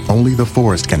moments only the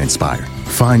forest can inspire.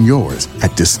 Find yours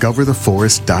at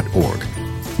discovertheforest.org.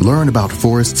 Learn about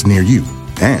forests near you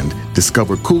and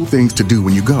discover cool things to do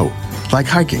when you go, like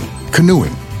hiking,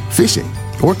 canoeing, fishing,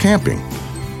 or camping.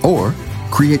 Or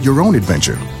create your own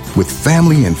adventure with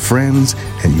family and friends,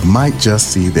 and you might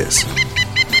just see this.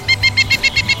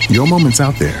 Your moment's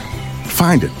out there.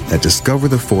 Find it at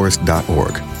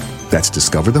discovertheforest.org. That's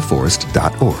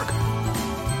discovertheforest.org.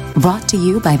 Brought to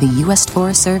you by the U.S.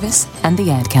 Forest Service and the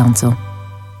Ad Council.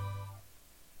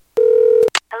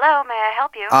 Hello, may I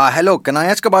help you? Hello, can I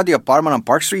ask about the apartment on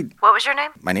Park Street? What was your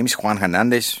name? My name is Juan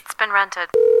Hernandez. It's been rented.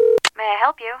 May I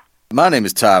help you? My name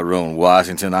is Tyrone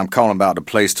Washington. I'm calling about a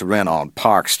place to rent on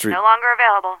Park Street. No longer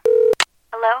available.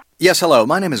 Hello? Yes, hello.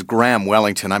 My name is Graham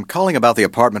Wellington. I'm calling about the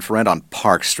apartment for rent on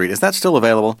Park Street. Is that still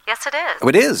available? Yes, it is. Oh,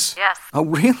 it is? Yes. Oh,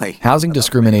 really? Housing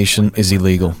discrimination is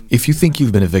illegal. If you think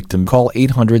you've been a victim, call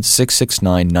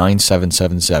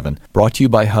 800-669-9777. Brought to you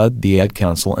by HUD, the Ad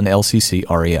Council, and LCC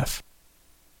REF.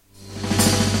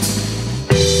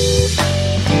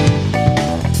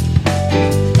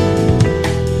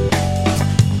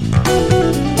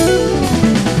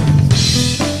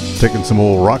 Taking some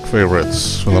old rock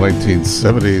favorites from the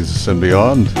 1970s and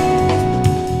beyond.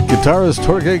 Guitarist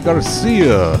Jorge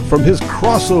Garcia from his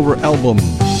crossover album.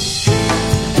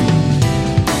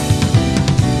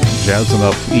 Jazzing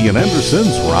up Ian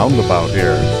Anderson's Roundabout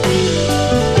here.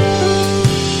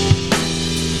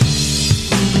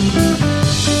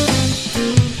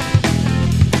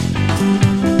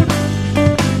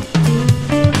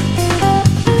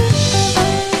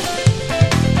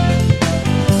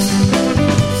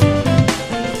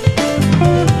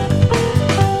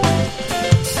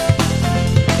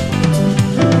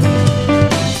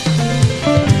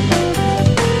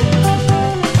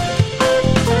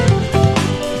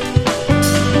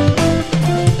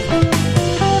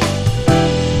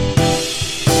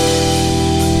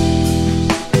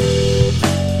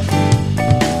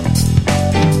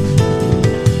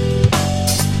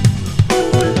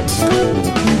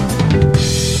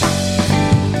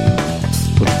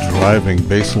 Driving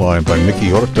bass line by Mickey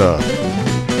Horta.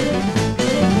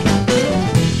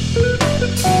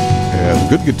 And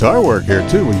good guitar work here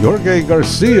too with Jorge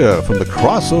Garcia from the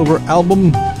crossover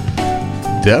album.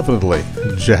 Definitely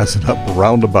jazzing up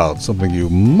Roundabout, something you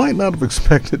might not have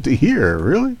expected to hear,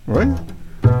 really, right?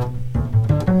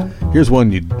 Here's one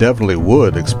you definitely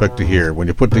would expect to hear when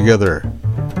you put together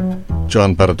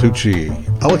John Patitucci,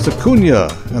 Alex Acuna,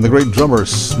 and the great drummer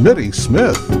Smitty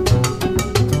Smith.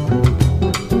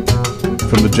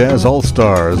 From the Jazz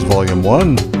All-Stars, Volume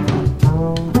 1.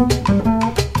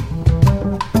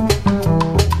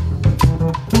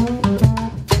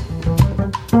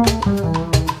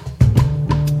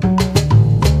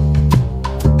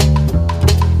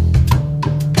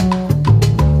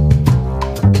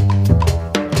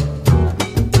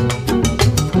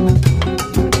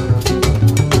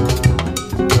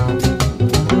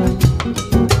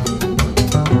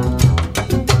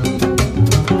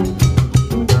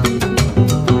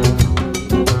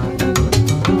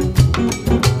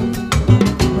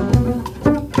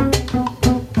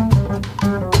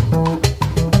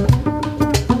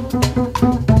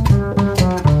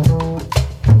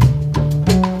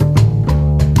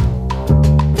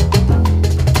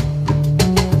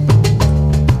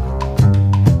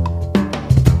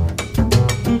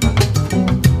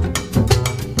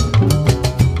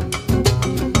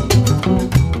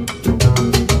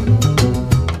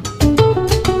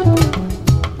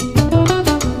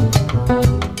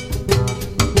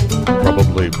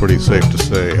 Pretty safe to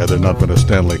say, had there not been a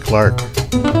Stanley Clark,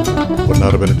 would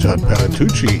not have been a John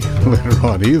Patitucci later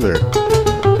on either.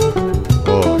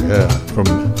 Oh yeah, from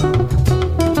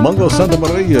Mungo Santa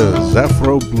Maria's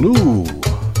Afro Blue.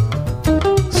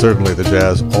 Certainly the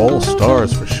Jazz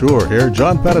All-Stars for sure here.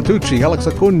 John Patitucci, Alex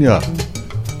Acuna,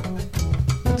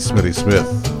 and Smitty Smith.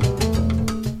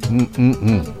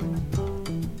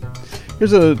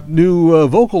 Here's a new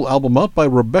vocal album out by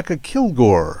Rebecca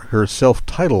Kilgore, her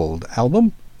self-titled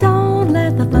album. Don't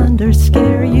let the thunder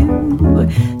scare you.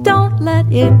 Don't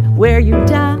let it wear you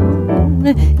down.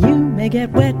 You may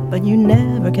get wet, but you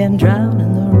never can drown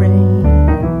in the rain.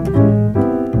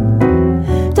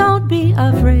 Don't be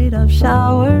afraid of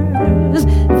showers.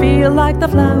 Feel like the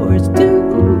flowers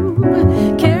do.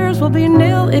 Cares will be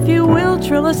nil if you will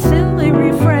trill a silly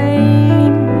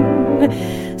refrain.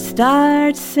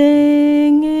 Start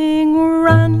singing,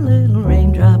 run, little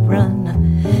raindrop, run.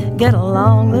 Get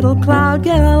along, little cloud,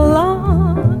 get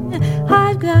along.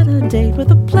 I've got a date with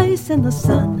a place in the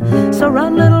sun. So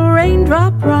run, little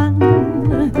raindrop, run.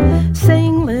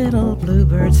 Sing, little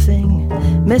bluebird, sing.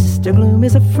 Mr. Gloom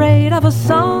is afraid of a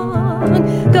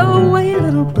song. Go away,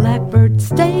 little blackbird,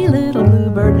 stay, little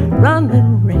bluebird. Run,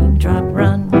 little raindrop,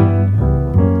 run.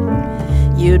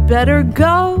 You'd better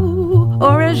go,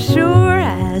 or as sure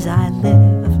as I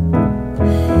live,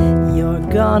 you're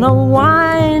gonna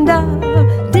wind up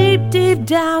deep, deep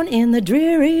down in the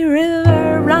dreary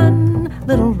river. Run,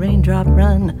 little raindrop,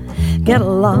 run. Get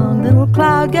along, little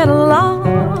cloud, get along.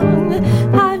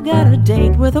 I've got a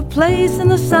date with a place in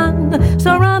the sun.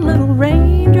 So run, little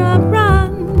raindrop,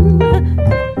 run.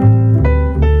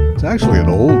 It's actually an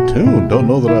old tune. Don't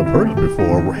know that I've heard it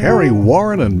before. Harry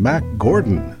Warren and Mac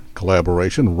Gordon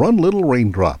collaboration, Run Little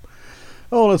Raindrop.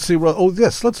 Oh, let's see. Oh,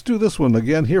 yes, let's do this one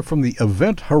again here from the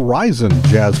Event Horizon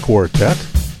Jazz Quartet,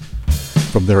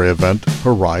 from their Event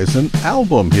Horizon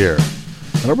album here.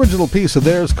 An original piece of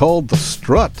theirs called The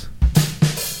Strut.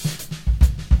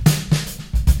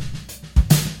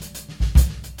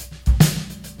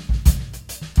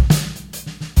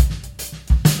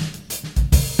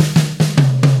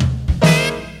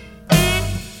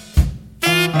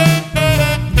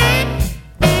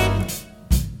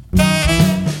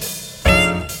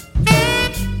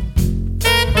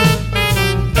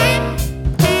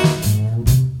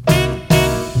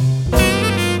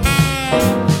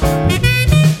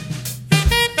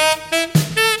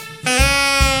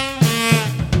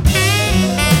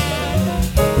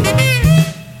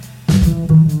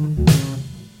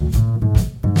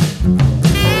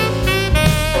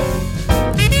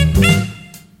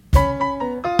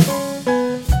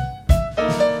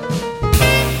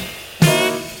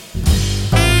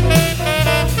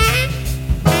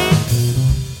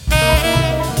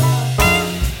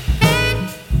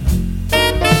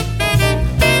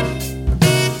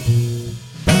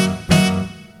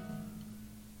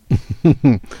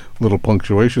 Little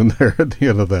punctuation there at the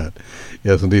end of that.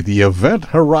 Yes, indeed. The Event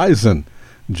Horizon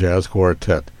Jazz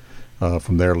Quartet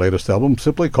from their latest album,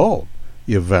 simply called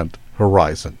Event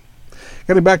Horizon.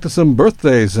 Getting back to some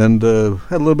birthdays, and had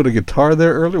a little bit of guitar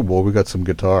there earlier. Well, we got some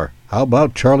guitar. How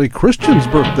about Charlie Christian's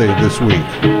birthday this week?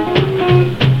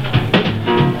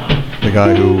 The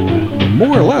guy who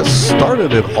more or less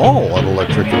started it all on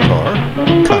electric guitar,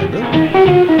 kind of.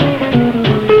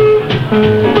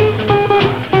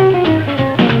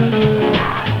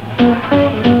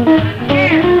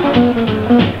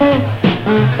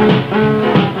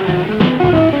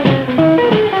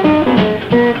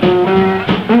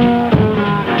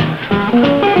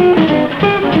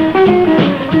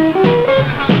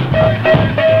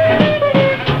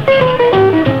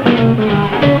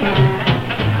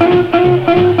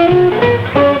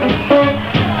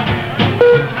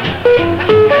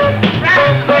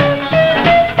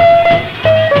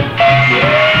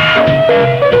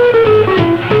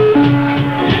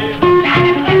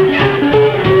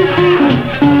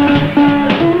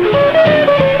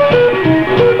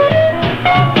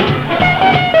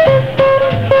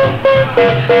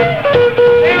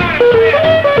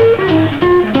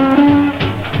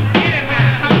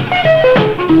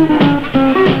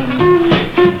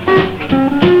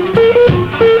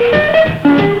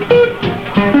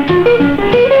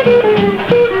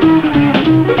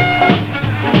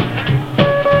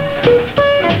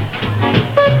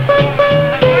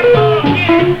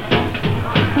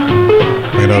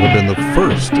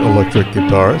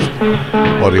 Guitarist,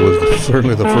 but he was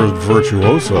certainly the first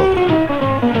virtuoso.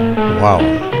 Wow.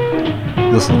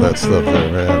 Listen to that stuff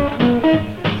there,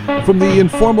 man. From the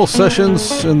informal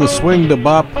sessions in the swing to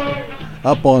bop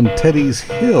up on Teddy's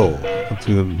Hill,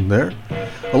 there,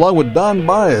 along with Don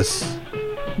Bias.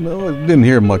 No, I didn't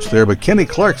hear much there, but Kenny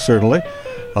Clark certainly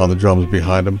on the drums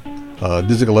behind him.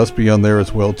 Dizzy Gillespie on there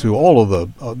as well, too. All of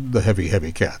the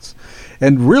heavy cats.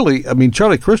 And really, I mean,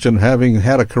 Charlie Christian, having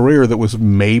had a career that was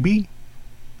maybe,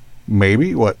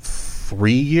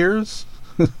 3 years?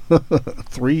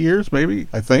 3 years, maybe,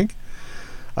 I think.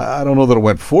 I don't know that it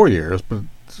went 4 years, but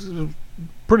it's a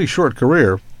pretty short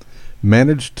career.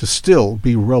 Managed to still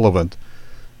be relevant.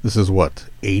 This is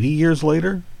 80 years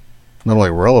later? Not only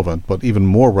relevant, but even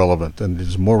more relevant and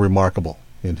just more remarkable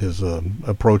in his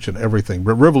approach and everything.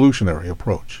 Revolutionary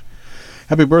approach.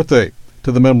 Happy birthday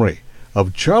to the memory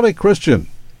of Charlie Christian,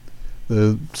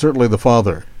 certainly the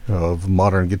father of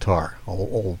modern guitar,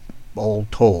 all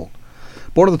told.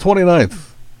 Born on the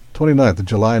 29th of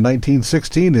July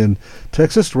 1916 in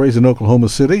Texas, raised in Oklahoma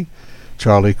City,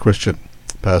 Charlie Christian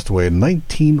passed away in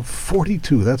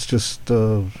 1942. That's just,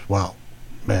 wow,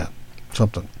 man,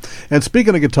 something. And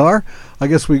speaking of guitar, I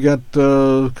guess we got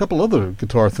a couple other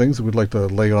guitar things that we'd like to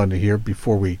lay on to here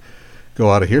before we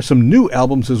go out of here. Some new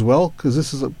albums as well, because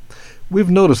this is we've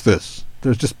noticed this.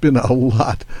 There's just been a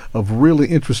lot of really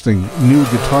interesting new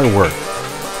guitar work.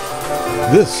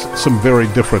 This, some very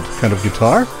different kind of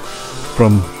guitar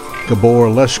from Gabor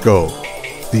Leshko.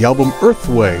 The album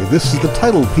Earthway. This is the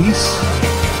title piece,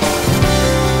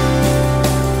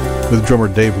 with drummer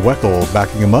Dave Weckl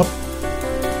backing him up,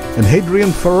 and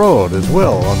Hadrian Farod as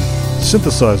well on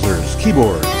synthesizers,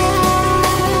 keyboard.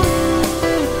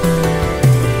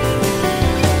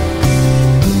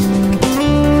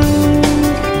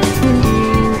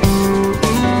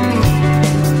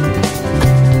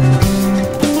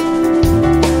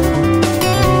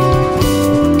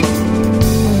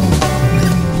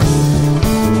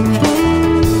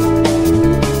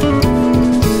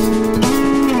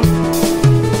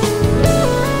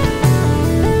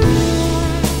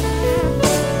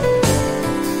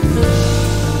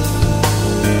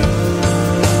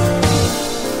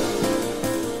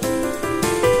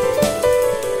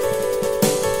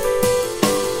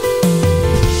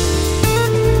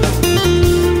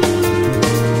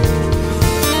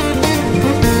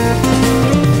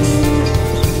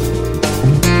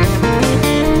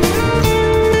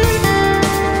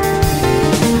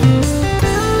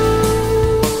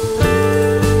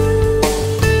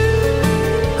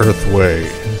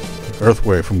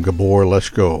 Earthway from Gabor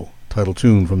Leshko, title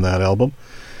tune from that album.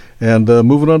 And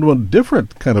moving on to a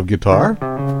different kind of guitar,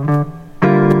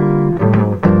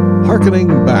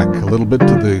 harkening back a little bit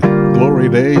to the glory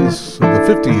days of the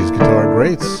 50s guitar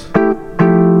greats,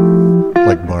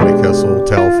 like Barney Kessel,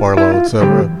 Tal Farlow,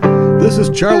 etc. This is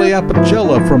Charlie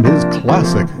Apicella from his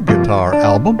classic guitar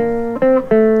album,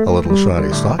 A Little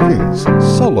Shiny Stockings,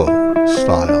 solo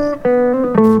style.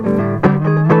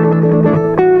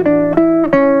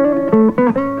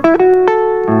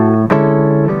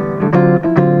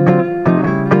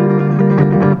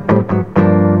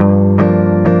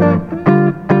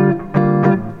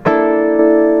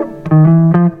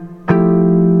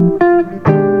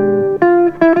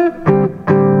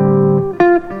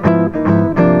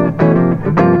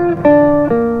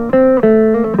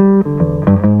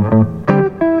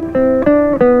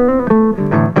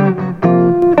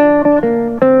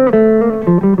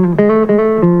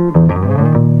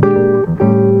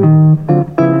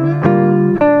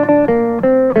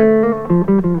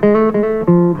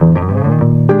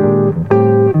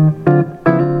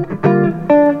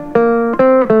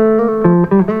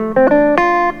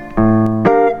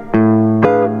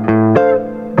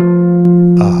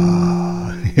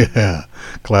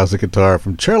 Classic guitar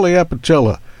from Charlie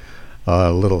Apicella,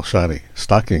 Little Shiny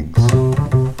Stockings.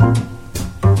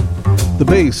 The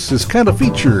bass is kind of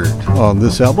featured on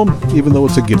this album, even though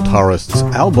it's a guitarist's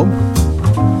album.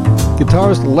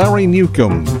 Guitarist Larry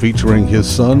Newcomb featuring his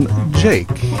son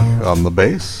Jake on the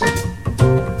bass.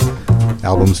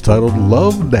 Album's titled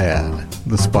Love Dad.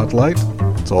 The spotlight,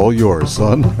 it's all yours,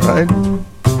 son, right?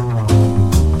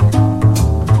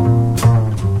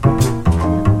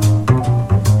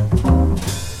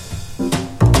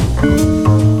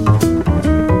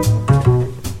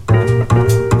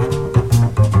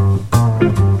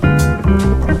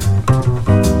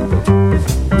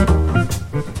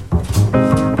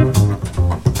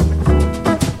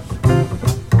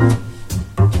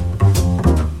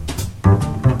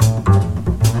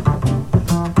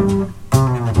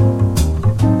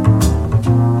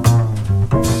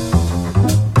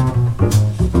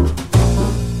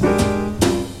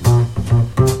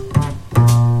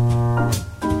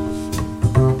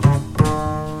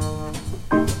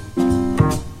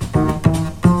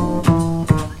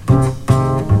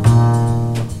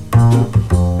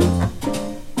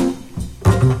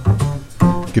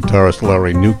 Guitarist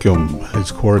Larry Newcomb,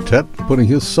 his quartet, putting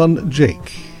his son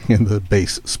Jake in the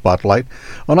bass spotlight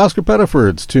on Oscar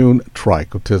Pettiford's tune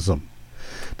Tricotism.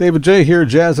 David Jaye here,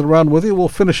 jazzing around with you. We'll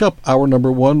finish up hour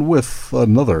number one with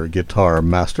another guitar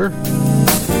master,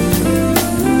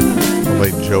 the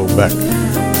late Joe Beck.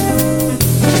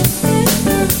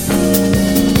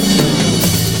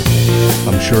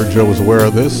 I'm sure Joe was aware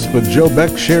of this, but Joe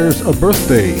Beck shares a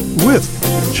birthday with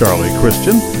Charlie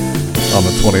Christian on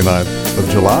the 29th of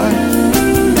July.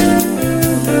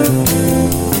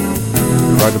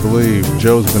 Hard to believe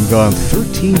Joe's been gone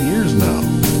 13 years now.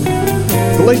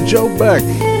 The late Joe Beck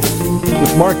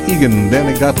with Mark Egan,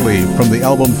 Danny Gottlieb from the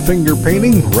album Finger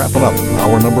Painting, wrapping up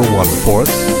hour number one for us.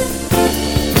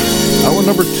 Hour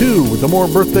number two with the more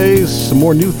birthdays, some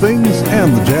more new things,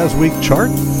 and the Jazz Week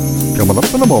chart coming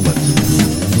up in a moment.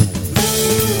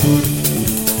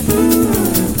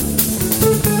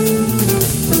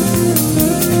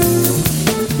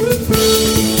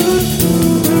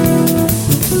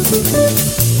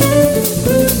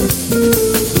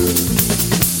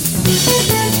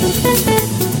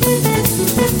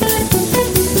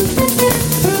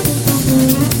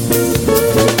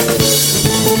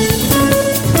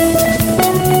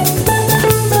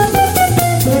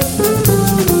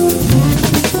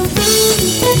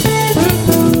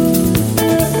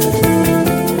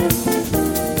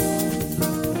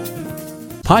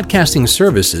 Podcasting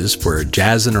services for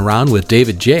Jazzin' Around with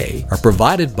David Jaye are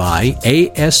provided by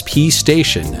ASP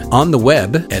Station on the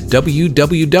web at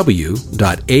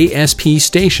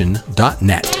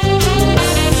www.aspstation.net.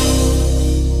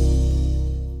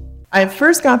 I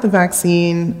first got the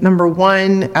vaccine, number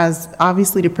one, as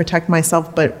obviously to protect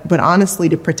myself, but honestly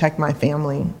to protect my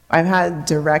family. I've had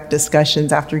direct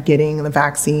discussions after getting the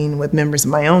vaccine with members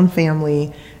of my own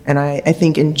family, and I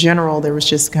think in general there was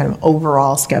just kind of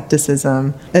overall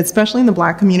skepticism, especially in the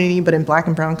Black community, but in Black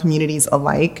and Brown communities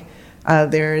alike.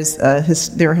 There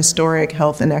are historic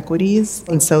health inequities,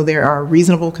 and so there are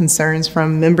reasonable concerns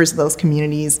from members of those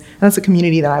communities. And that's a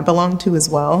community that I belong to as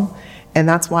well. And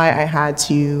that's why I had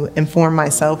to inform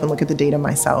myself and look at the data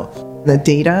myself. The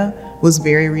data was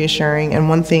very reassuring. And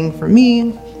one thing for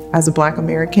me as a Black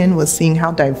American was seeing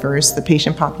how diverse the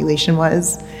patient population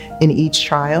was in each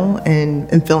trial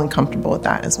and feeling comfortable with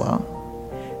that as well.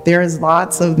 There is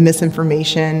lots of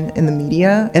misinformation in the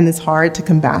media, and it's hard to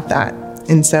combat that.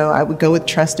 And so I would go with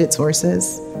trusted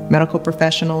sources, medical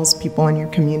professionals, people in your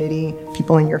community,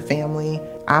 people in your family.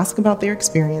 Ask about their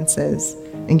experiences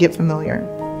and get familiar.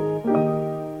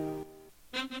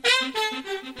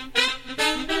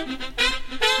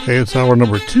 Hey, it's hour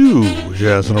number 2,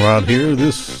 jazzing around here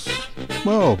this,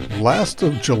 well, last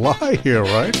of July here,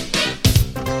 right?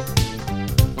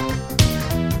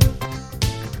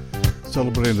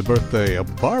 Celebrating the birthday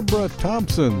of Barbara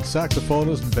Thompson,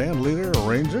 saxophonist, band leader,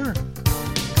 arranger.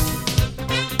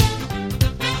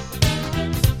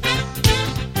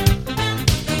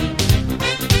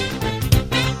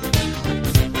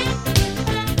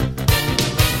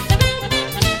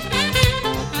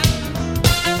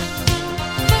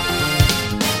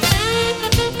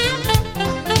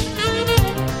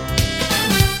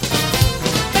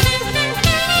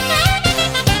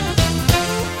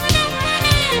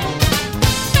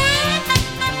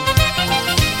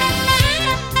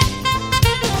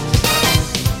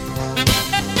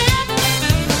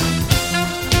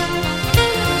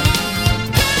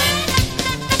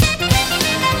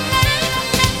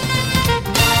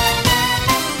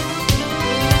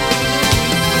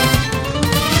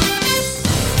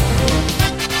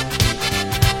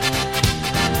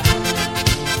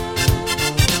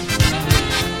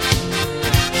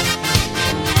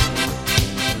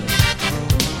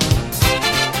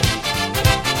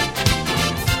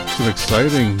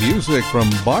 Exciting music from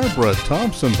Barbara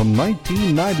Thompson from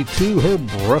 1992, her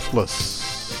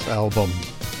Breathless album.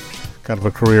 Kind of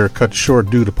a career cut short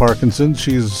due to Parkinson's.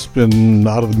 She's been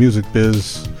out of the music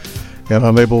biz and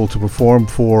unable to perform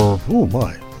for,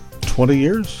 20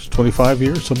 years, 25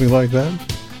 years, something like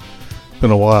that.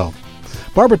 Been a while.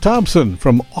 Barbara Thompson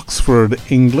from Oxford,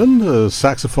 England,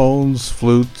 saxophones,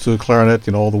 flutes, clarinet,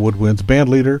 all the woodwinds, band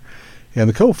leader, and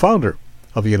the co-founder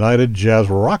of the United Jazz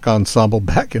Rock Ensemble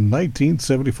back in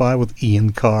 1975 with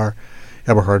Ian Carr,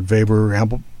 Eberhard Weber,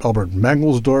 Albert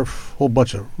Mangelsdorf, a whole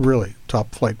bunch of really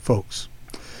top-flight folks.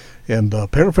 And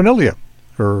Paraphernalia,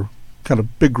 her kind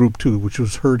of big group too, which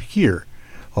was heard here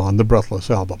on the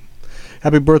Breathless album.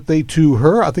 Happy birthday to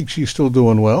her. I think she's still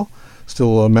doing well,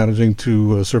 still managing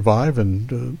to survive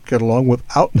and get along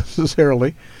without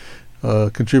necessarily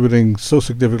contributing so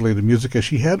significantly to music as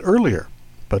she had earlier.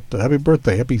 But happy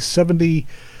birthday. Happy 77th?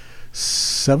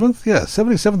 Yeah,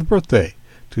 77th birthday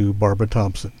to Barbara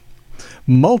Thompson.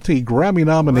 Multi-Grammy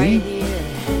nominee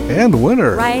and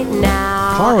winner, right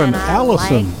now, Karen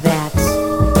Allison. Like that.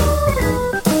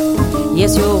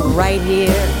 Yes, you're right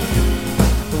here.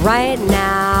 Right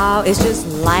now, it's just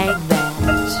like that.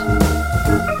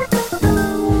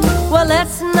 Well,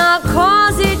 let's not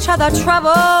cause each other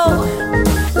trouble.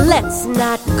 Let's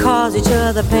not cause each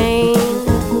other pain.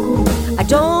 I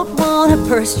don't want to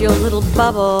burst your little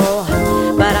bubble,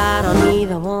 but I don't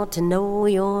even want to know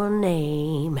your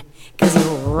name. 'Cause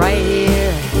you're right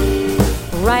here,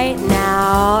 right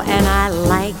now, and I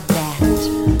like that.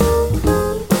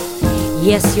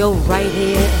 Yes, you're right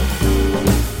here,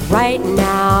 right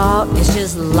now, it's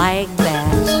just like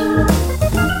that.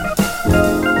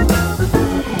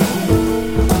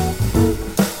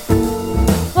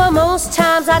 Well, most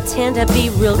times I tend to be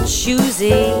real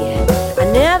choosy. I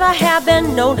never have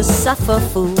been known to suffer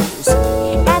fools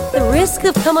at the risk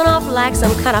of coming off like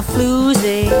some kind of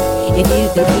floozy. If you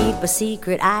can keep a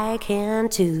secret, I can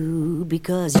too,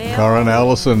 because Karen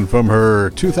Allison from her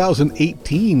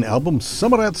 2018 album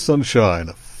Some of That Sunshine,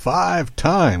 a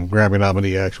 5-time Grammy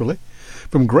nominee actually.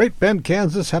 From Great Bend,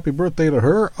 Kansas, happy birthday to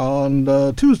her on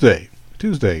Tuesday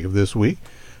of this week.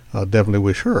 I'll definitely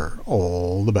wish her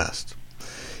all the best.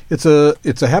 It's a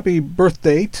happy birth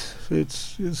date.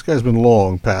 This guy's been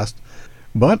long past,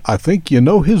 but I think you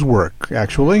know his work,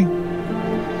 actually.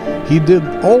 He did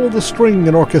all the string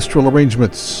and orchestral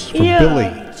arrangements for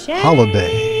Billie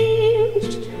Holiday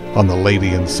on The Lady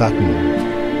in Satin.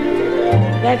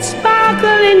 that sparkle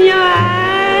in your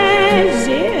eyes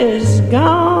is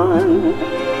gone.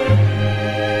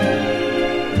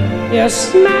 Your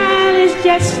smile is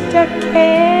just a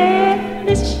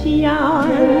careless yawn.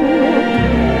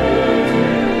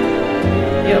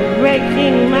 You're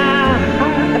breaking my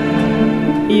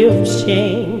heart. You've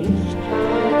changed.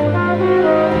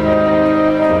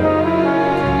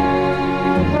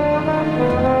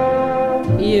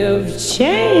 You've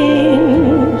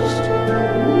changed.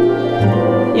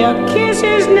 Your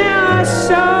kisses now are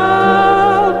so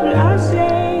blasé.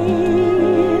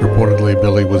 Reportedly,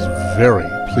 Billie was very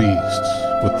pleased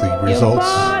with the results.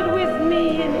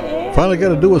 Finally got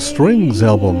to do a strings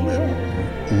album,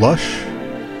 and lush,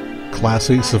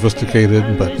 classy,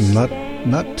 sophisticated, but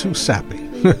not too sappy.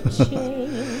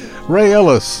 Ray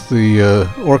Ellis, the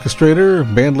orchestrator,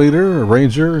 band leader,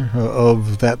 arranger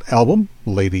of that album,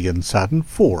 Lady in Satin,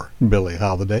 for Billie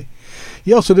Holiday.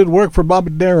 He also did work for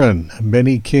Bobby Darin,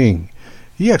 Benny King.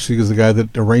 He actually is the guy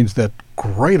that arranged that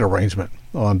great arrangement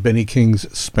on Benny King's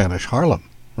Spanish Harlem,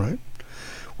 right?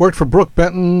 Worked for Brooke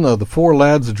Benton, the Four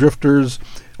Lads, the Drifters.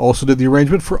 Also did the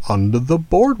arrangement for Under the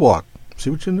Boardwalk. See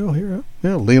what you know here? Huh?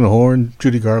 Yeah, Lena Horne,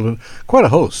 Judy Garland. Quite a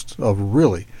host of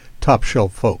really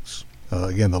top-shelf folks.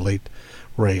 Again, the late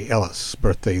Ray Ellis'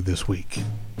 birthday this week.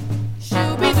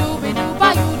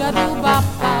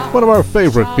 One of our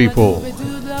favorite people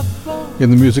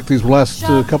in the music these last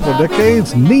couple of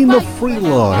decades, Nina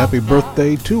Freelon. Happy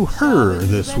birthday to her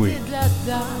this week.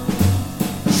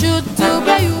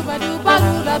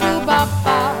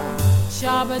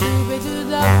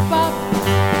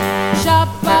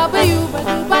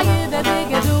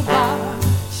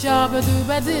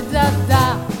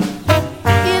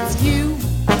 It's you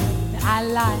that I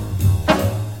like,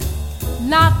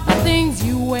 not the things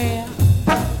you wear,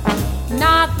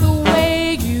 not the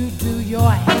way you do your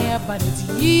hair, but it's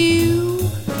you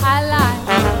I like.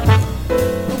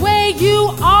 The way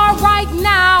you are right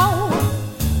now,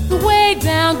 the way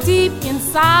down deep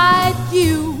inside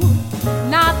you,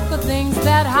 not the things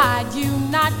that hide you,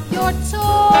 not your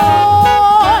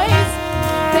toys,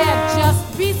 they're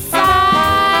just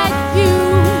beside you,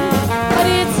 but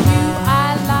it's you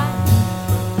I like.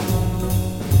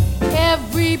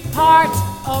 Every part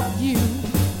of you,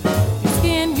 your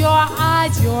skin, your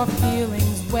eyes, your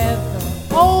feelings, whether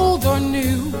old or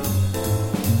new.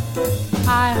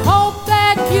 I hope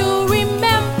that you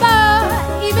remember,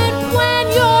 even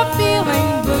when you're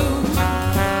feeling blue,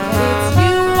 it's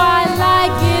you I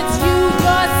like, it's you,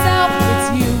 yourself, it's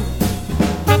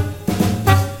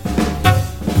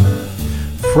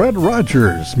you. Fred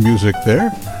Rogers music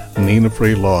there. Nina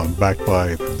Freelon, backed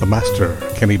by the master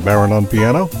Kenny Barron on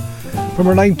piano, from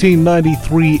her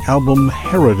 1993 album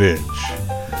Heritage.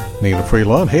 Nina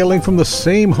Freelon hailing from the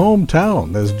same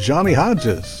hometown as Johnny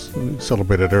Hodges, who we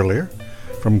celebrated earlier,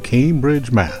 from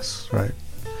Cambridge, Mass. Right?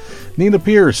 Nina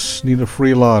Pierce, Nina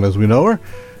Freelon as we know her,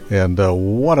 and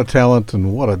what a talent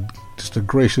and what just a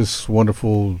gracious,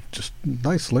 wonderful, just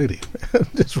nice lady.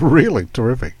 It's really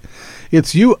terrific.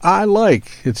 It's you I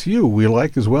like. It's you we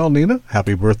like as well, Nina.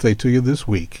 Happy birthday to you this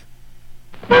week.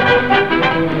 One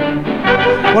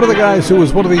of the guys who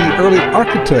was one of the early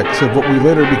architects of what we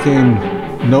later became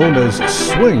known as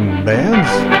swing bands.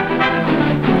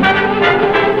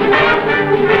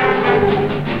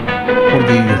 One of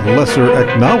the lesser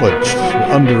acknowledged,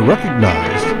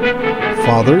 under-recognized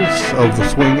fathers of the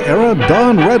swing era,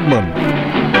 Don Redman.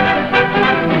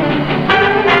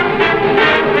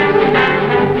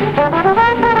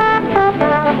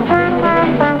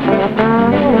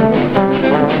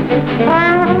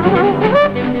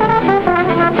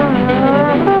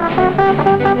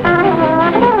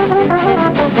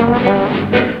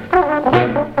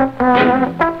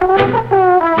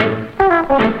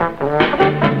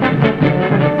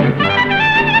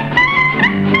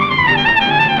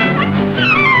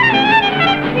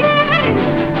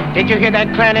 Did you hear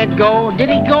that clarinet go? Did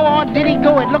he go or did he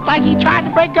go? It looked like he tried to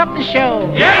break up the show.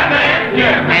 Yeah, man.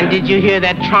 Yeah, man. And did you hear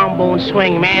that trombone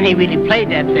swing? Man, he really played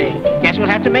that thing. Guess we'll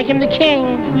have to make him the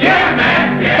king. Yeah,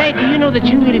 man. Yeah. Say, do you know that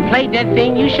you really played that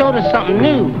thing? You showed us something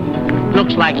new.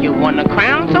 Looks like you won the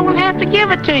crown, so we'll have to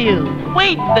give it to you.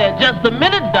 Wait there just a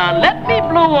minute, Don. Let me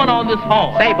blow one on this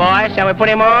horn. Say, boys, shall we put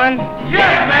him on?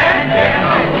 Yeah, man.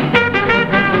 Yeah.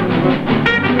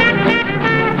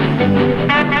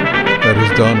 That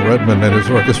is Don Redman and his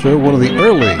orchestra, one of the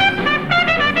early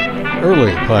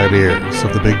pioneers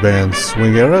of the big band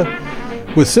swing era,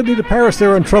 with Sidney DeParis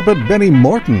there on trumpet, Benny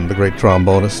Morton, the great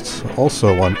trombonist,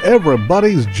 also on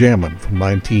Everybody's Jammin' from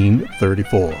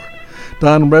 1934.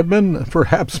 Don Redman,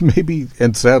 perhaps, maybe,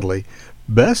 and sadly,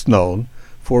 best known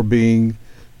for being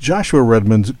Joshua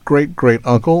Redman's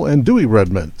great-great-uncle and Dewey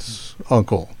Redman's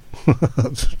uncle.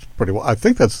 Pretty well. I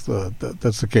think that's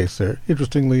the case there,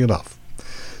 interestingly enough.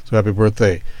 So happy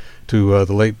birthday to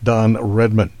the late Don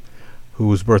Redman,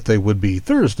 whose birthday would be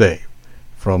Thursday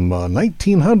from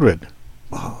 1900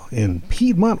 in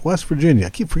Piedmont, West Virginia. I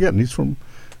keep forgetting he's from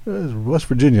West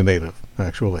Virginia native,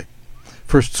 actually.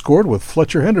 First scored with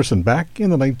Fletcher Henderson back in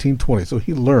the 1920s, so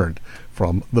he learned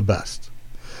from the best.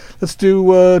 Let's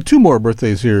do two more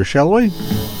birthdays here, shall we?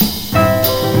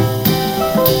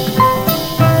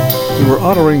 We were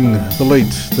honoring the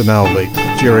now late,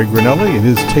 Jerry Grinelli and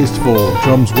his tasteful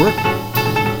drums work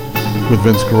with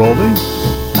Vince Guaraldi.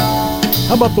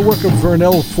 How about the work of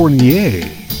Vernel Fournier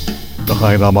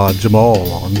behind Ahmad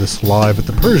Jamal on this Live at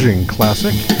the Pershing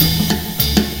classic?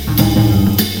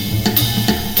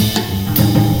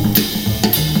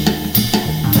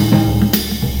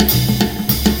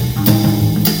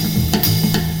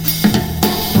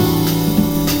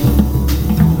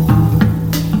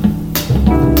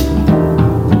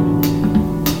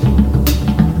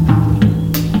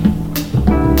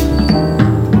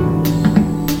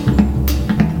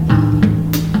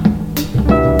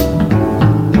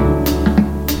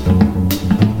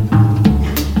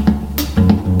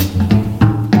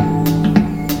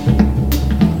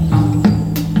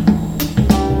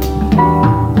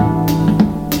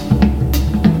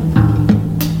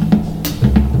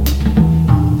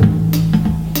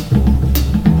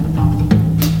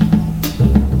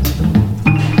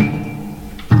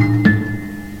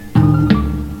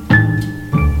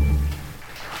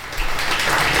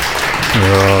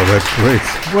 Oh, that's great.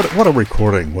 What a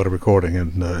recording. What a recording.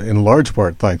 And in large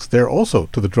part, thanks there also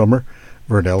to the drummer,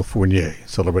 Vernel Fournier,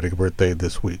 celebrating a birthday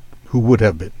this week. Who would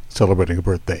have been celebrating a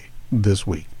birthday this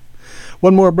week?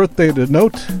 One more birthday to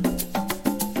note.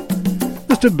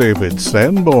 Mr. David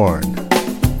Sanborn.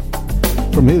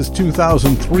 From his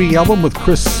 2003 album with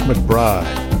Chris McBride,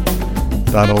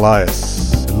 Don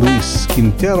Elias, Luis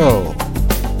Quintero.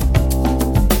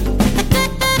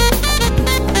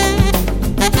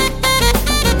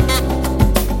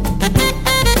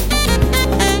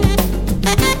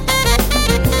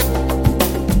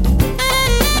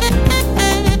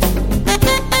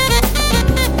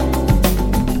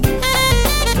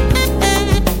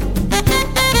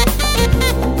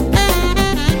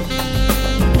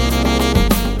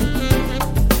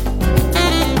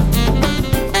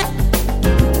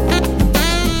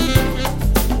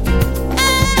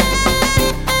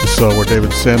 Where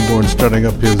David Sanborn starting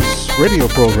up his radio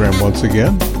program once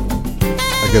again.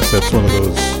 I guess that's one of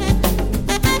those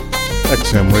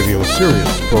XM Radio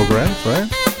Sirius programs, right?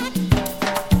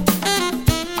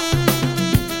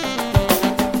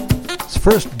 His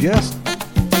first guest,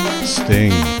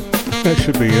 Sting. That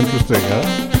should be interesting, huh?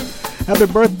 Happy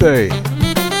birthday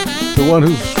to one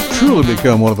who's truly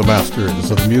become one of the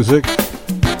masters of music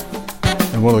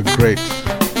and one of the great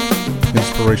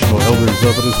inspirational elders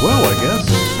of it as well, I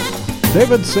guess.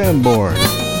 David Sanborn.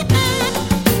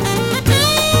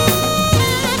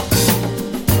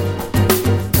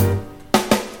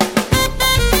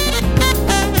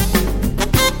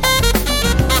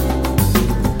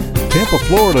 Tampa,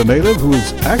 Florida native who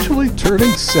is actually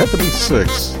turning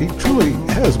 76. He truly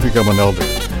has become an elder,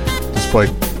 despite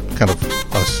kind of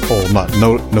us all not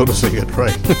noticing it,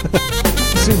 right?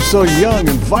 Seems so young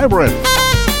and vibrant.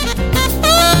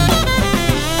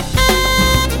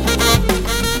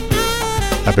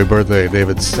 Happy birthday,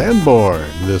 David Sanborn,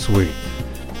 this week.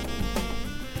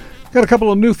 Got a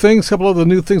couple of new things,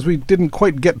 we didn't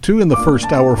quite get to in the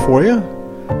first hour for you.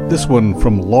 This one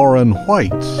from Lauren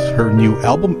White, her new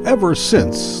album, Ever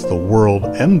Since the World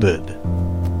Ended.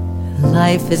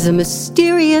 Life is a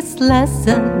mysterious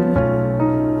lesson.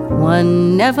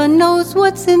 One never knows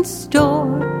what's in store.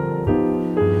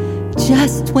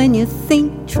 Just when you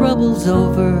think trouble's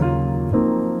over,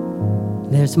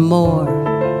 there's more.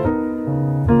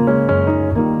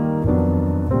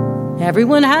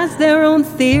 Everyone has their own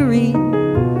theory.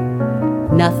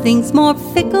 Nothing's more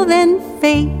fickle than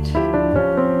fate.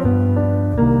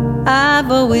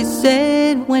 I've always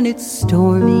said when it's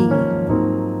stormy,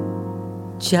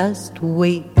 just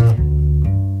wait.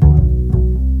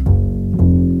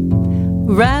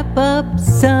 Wrap up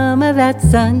some of that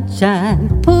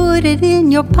sunshine, put it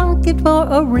in your pocket for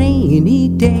a rainy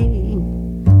day.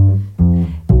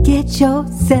 Get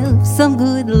yourself some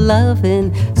good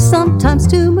loving. Sometimes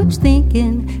too much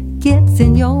thinking gets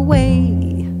in your way.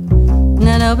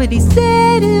 Now nobody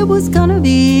said it was gonna be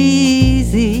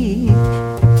easy.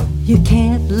 You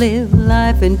can't live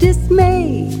life in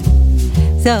dismay.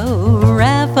 So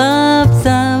wrap up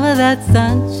some of that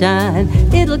sunshine.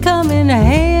 It'll come in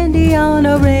handy on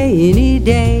a rainy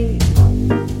day.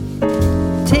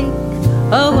 Take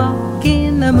a walk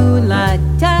in the moonlight.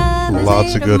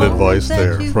 Lots of good advice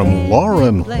there from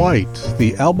Lauren White.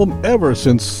 The album Ever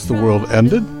Since the World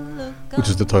Ended, which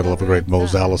is the title of a great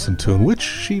Mose Allison tune, which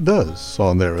she does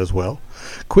on there as well.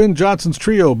 Quinn Johnson's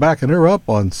trio backing her up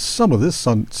on some of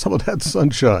that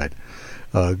sunshine.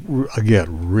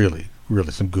 Again, really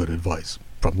some good advice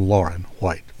from Lauren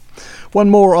White. One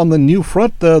more on the new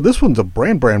front. This one's a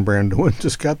brand new one.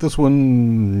 Just got this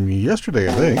one yesterday,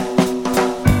 I think.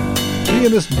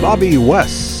 Pianist Bobby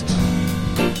West.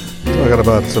 Talking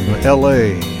about some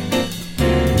L.A.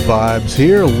 vibes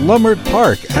here. Leimert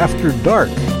Park, After Dark.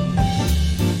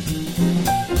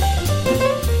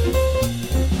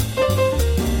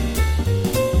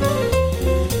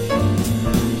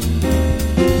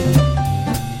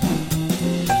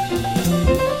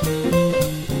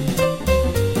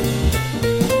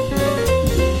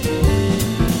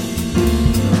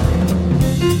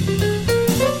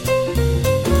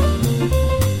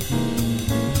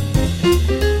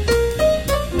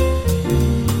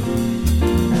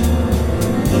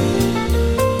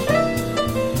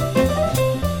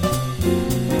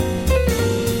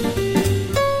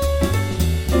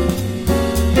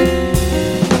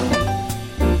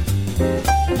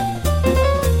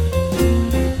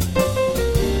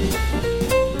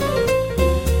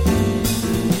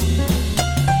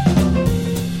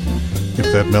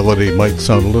 That melody might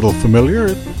sound a little familiar.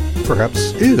 It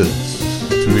perhaps is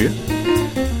to you.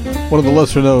 One of the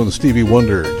lesser-known Stevie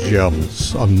Wonder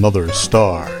gems, Another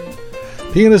Star.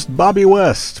 Pianist Bobby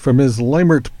West from his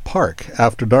Leimert Park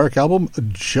After Dark album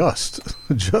just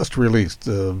released.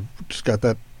 Just got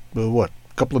that, a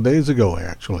couple of days ago,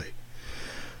 actually.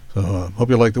 So hope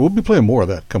you like that. We'll be playing more of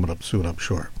that coming up soon, I'm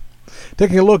sure.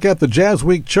 Taking a look at the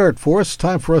JazzWeek chart for us.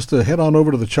 Time for us to head on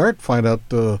over to the chart, find out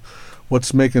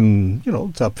what's making,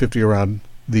 top 50 around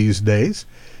these days.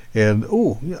 And,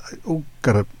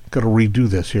 gotta redo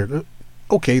this here.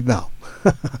 Okay, now.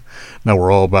 Now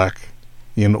we're all back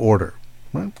in order.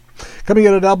 Right? Coming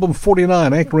in at album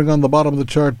 49, anchoring on the bottom of the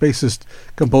chart, bassist,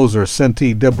 composer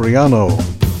Senti Debriano.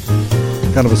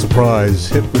 Kind of a surprise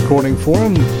hit recording for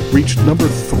him. Reached number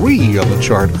 3 on the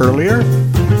chart earlier.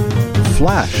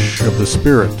 Flash of the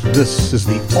Spirit. This is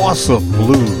the Awesome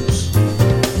Blues.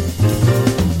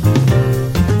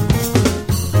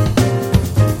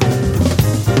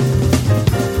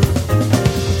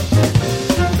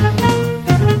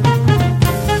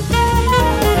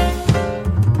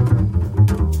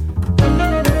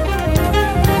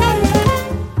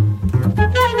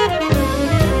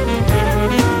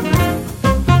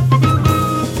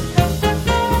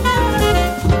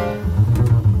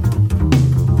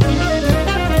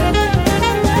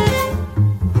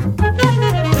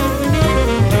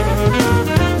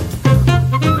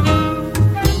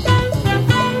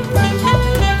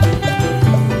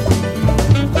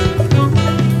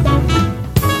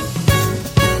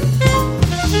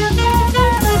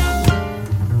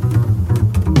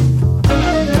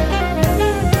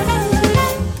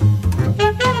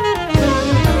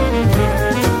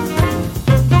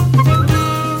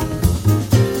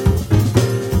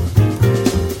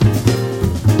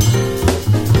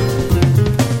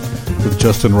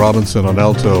 Justin Robinson on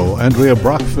alto, Andrea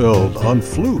Brockfield on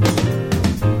flute.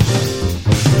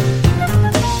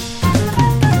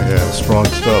 Yeah, strong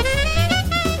stuff.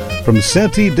 From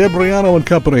Senti Debriano and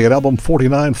Company at album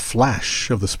 49,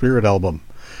 Flash of the Spirit album.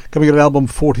 Coming at album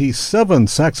 47,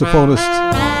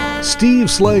 saxophonist Steve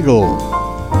Slagle.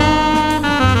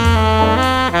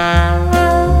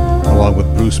 Along with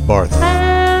Bruce Barth,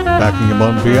 backing him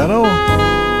on piano.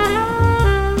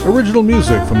 Original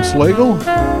music from Slagle.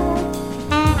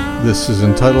 This is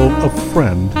entitled A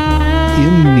Friend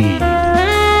in Need.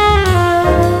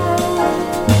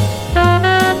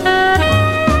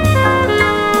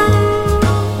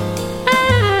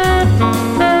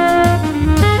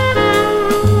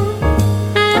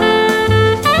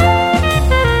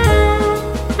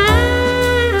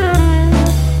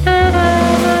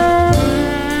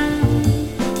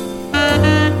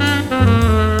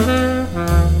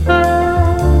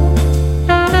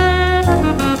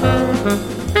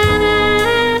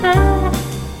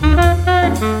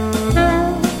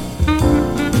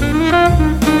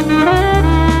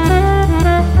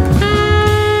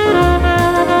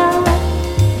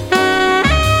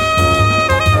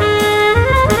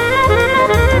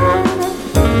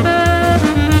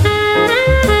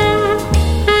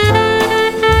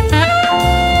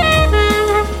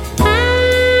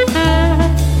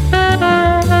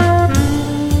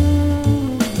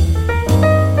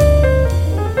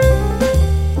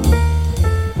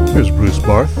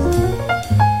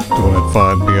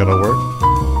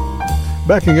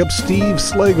 Backing up Steve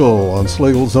Slagle on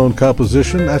Slagle's own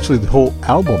composition. Actually, the whole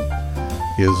album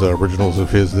is originals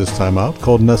of his this time out,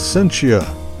 called Nascentia.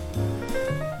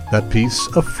 That piece,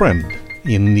 A Friend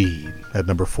in Need, at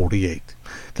number 48.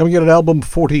 Coming in at album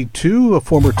 42, a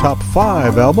former top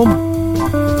 5 album,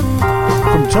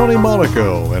 from Tony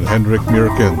Monaco and Hendrik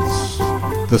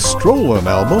Murkens, the Strollin'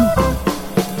 album.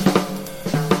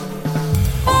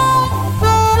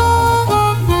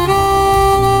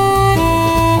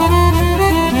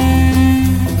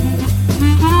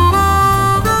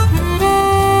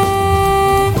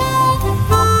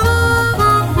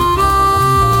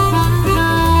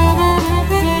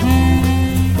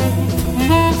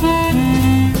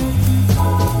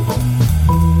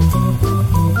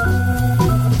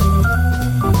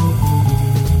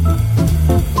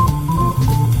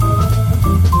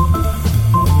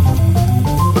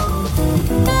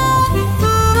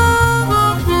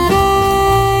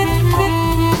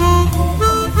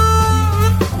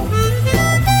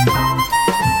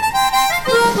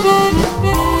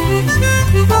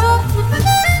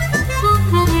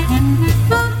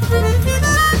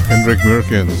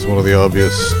 Murkens, one of the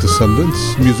obvious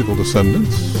descendants, musical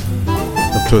descendants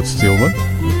of Toots Thielemans.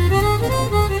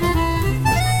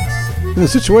 In a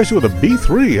situation with a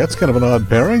B3, that's kind of an odd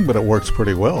pairing, but it works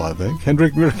pretty well, I think.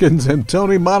 Hendrik Murkens and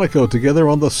Tony Monaco together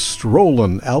on the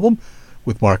Strollin' album,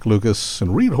 with Mark Lucas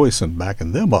and Reed Hoyson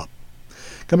backing them up.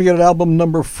 Coming in at album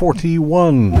number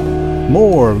 41,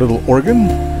 more little organ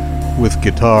with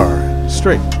guitar.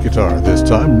 Straight guitar this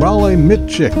time, Raleigh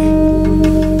Mitchick.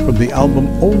 From the album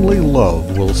Only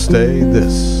Love Will Stay,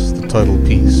 this, the title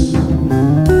piece.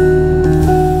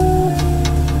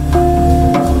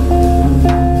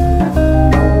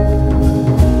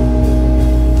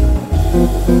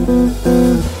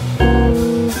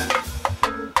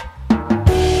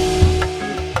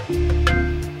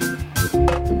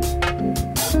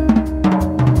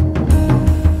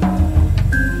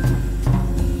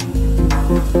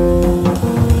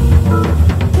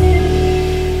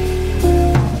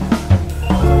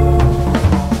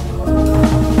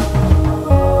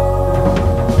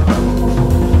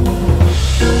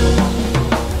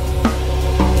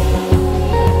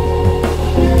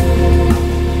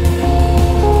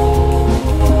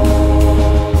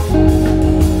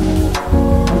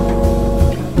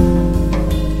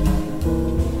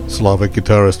 Slavic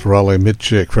guitarist Raleigh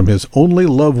Mitchick from his Only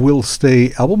Love Will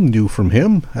Stay album, new from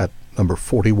him, at number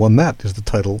 41. That is the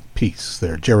title piece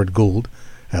there. Jared Gould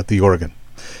at the organ.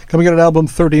 Coming in at album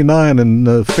 39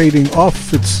 and fading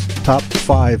off its top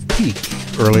 5 peak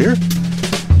earlier,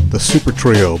 the super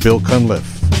trio Bill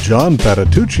Cunliffe, John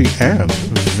Patitucci, and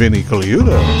Vinnie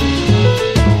Colaiuta.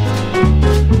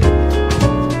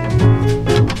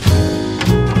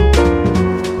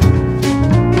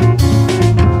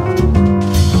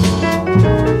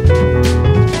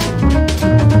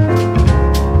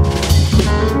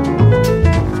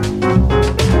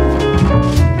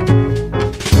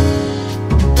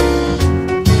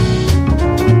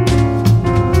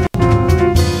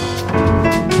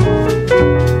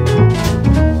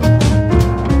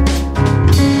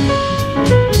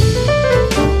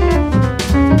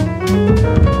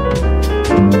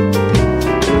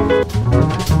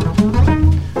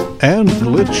 And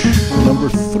glitch number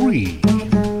 3,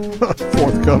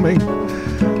 forthcoming,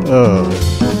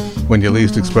 when you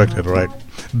least expect it, right?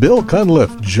 Bill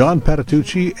Cunliffe, John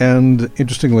Patitucci, and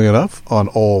interestingly enough, on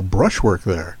all brushwork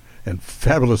there, and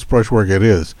fabulous brushwork it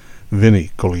is,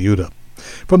 Vinnie Colaiuta.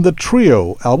 From the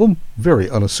Trio album, very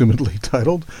unassumedly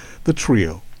titled, The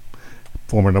Trio.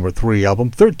 Former number 3 album,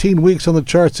 13 weeks on the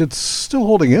charts, it's still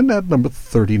holding in at number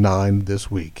 39 this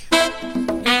week.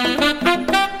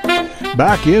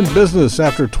 Back in business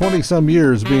after 20-some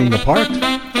years being apart,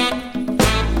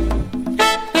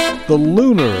 the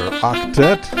Lunar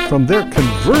Octet from their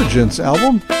Convergence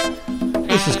album.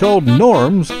 This is called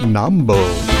Norm's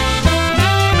Nambo.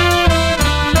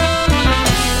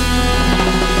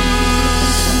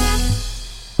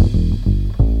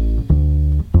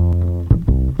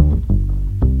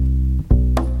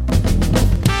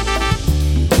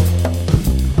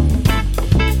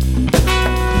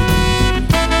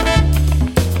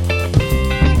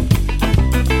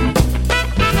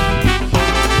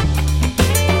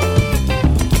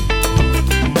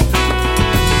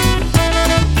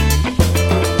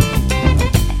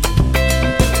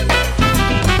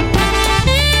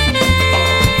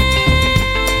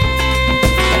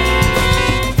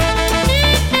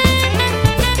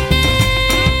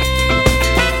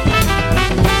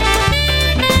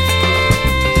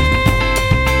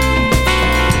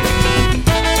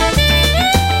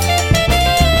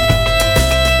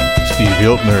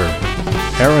 Hiltner,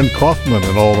 Aaron Kaufman,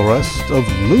 and all the rest of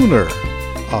Lunar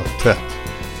Octet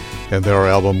and their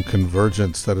album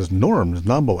Convergence. That is Norm's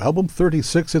Nambo, album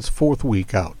 36, its 4th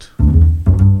week out.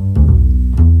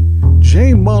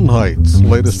 Jane Monheit's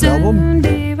latest album.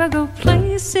 Someday we'll go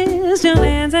places, new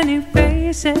lands and new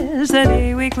faces, the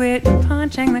day we quit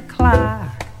punching the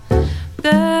clock.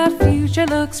 The future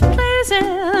looks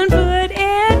pleasant, but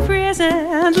at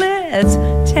present, let's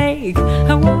take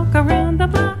a walk around the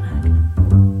block.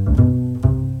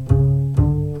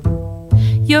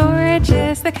 You're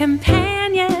just the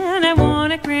companion I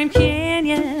want at Grand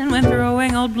Canyon when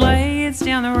throwing old blades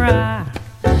down the rock.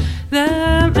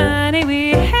 The money we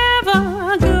have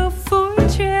will go for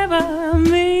trouble.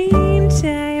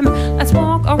 Meantime, let's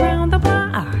walk around the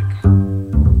block.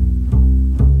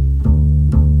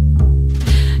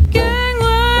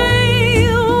 Gangway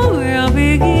will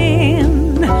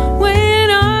begin when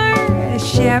our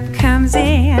ship comes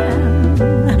in.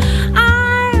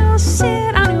 I'll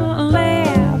sit on your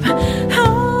lap,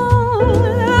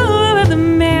 hold the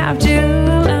map to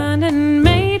London,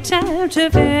 Maytime, to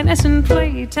Venice and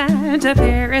playtime, to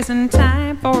Paris and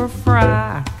time for a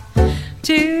frock,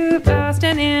 to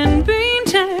Boston in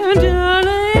Beantime,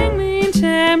 darling.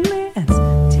 Meantime,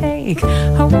 let's take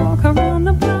a walk around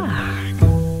the block.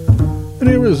 An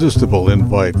irresistible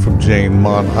invite from Jane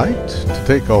Monheit to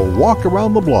take a walk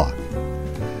around the block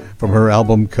from her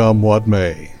album Come What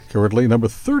May, currently number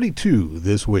 32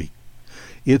 this week.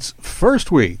 its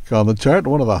first week on the chart,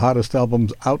 one of the hottest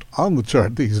albums out on the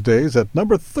chart these days, at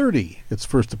number 30. Its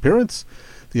first appearance,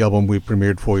 the album we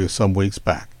premiered for you some weeks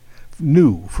back.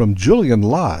 New from Julian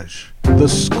Lage, the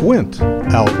Squint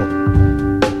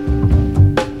album.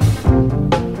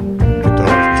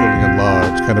 Guitarist Julian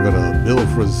Lage, kind of in a Bill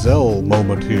Frisell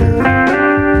moment here.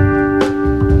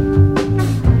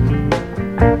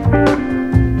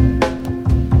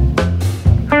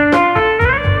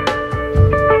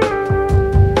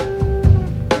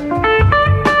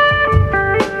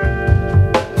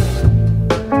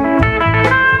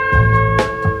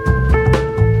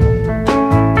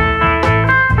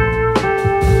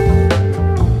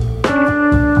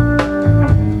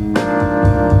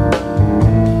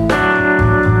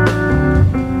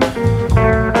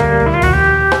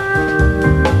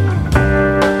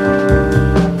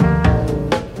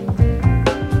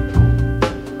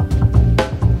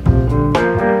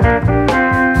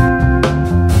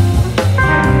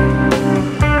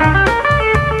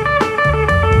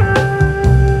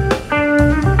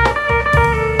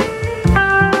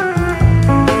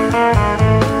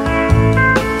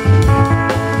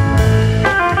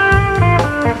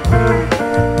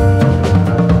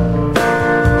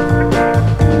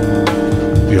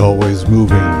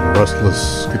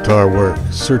 Guitar work,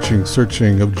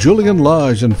 searching of Julian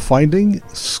Lage and finding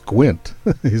Squint,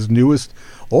 his newest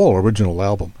all-original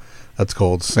album. That's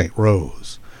called St.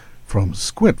 Rose. From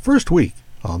Squint, first week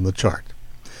on the chart.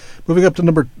 Moving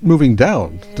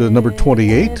down to number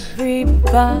 28.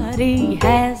 Everybody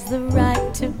has the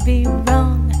right to be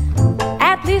wrong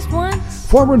at least once.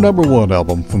 Former number one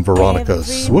album from Veronica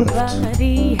Swift.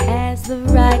 Everybody has the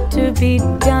right to be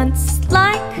dunce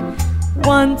like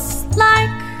once, like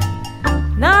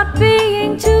not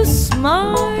being too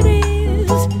smart is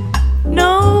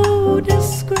no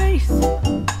disgrace.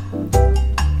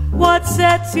 What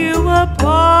sets you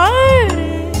apart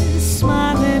is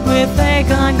smiling with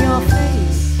egg on your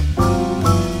face.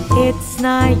 It's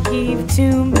naive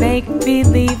to make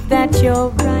believe that you're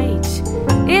right.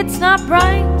 It's not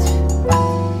bright.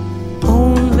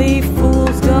 Only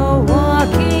fools go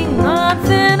walking on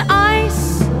thin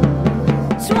ice.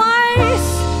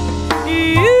 Twice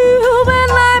you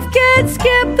and life can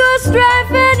skip the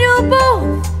strife and you'll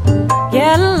both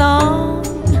get along.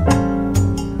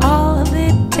 All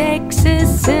it takes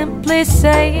is simply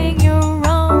saying you're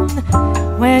wrong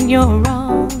when you're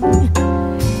wrong.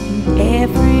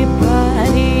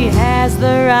 Everybody has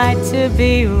the right to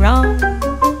be wrong.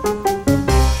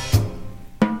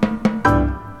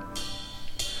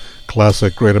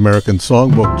 Classic Great American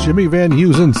Songbook, Jimmy Van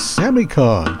Heusen's Sammy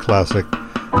Kahn classic.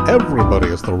 Everybody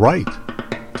has the right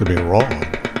to be wrong.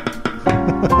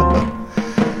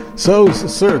 So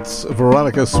asserts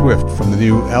Veronica Swift from the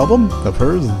new album of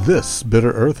hers, This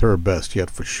Bitter Earth, her best yet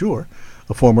for sure.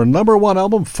 A former number one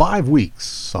album, 5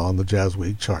 weeks on the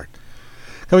JazzWeek chart.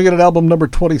 Coming in at album number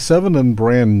 27 and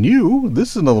brand new,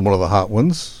 this is another one of the hot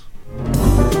ones.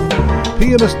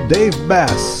 Pianist Dave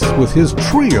Bass with his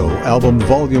Trio album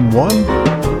Volume 1.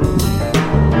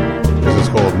 This is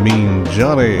called Mean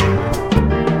Johnny.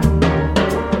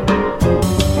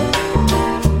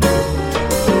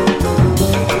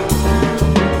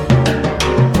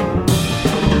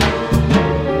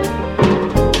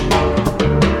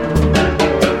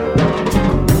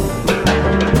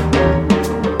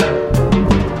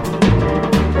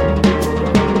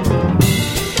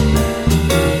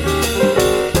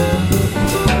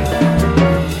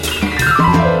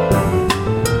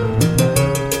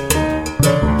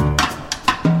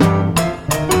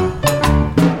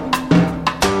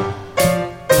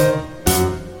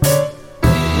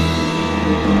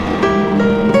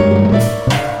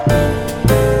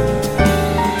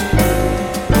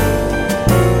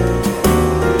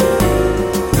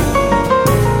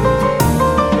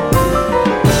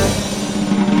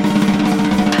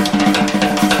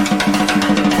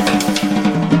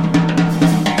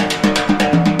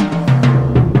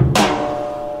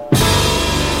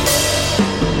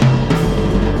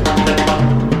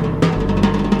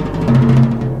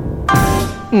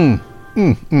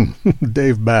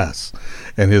 Dave Bass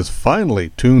and his finely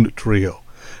tuned trio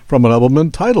from an album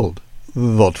entitled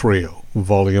The Trio,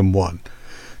 Volume 1.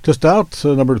 Just out,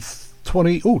 number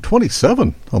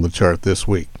 27 on the chart this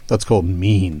week. That's called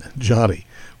Mean Johnny.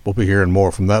 We'll be hearing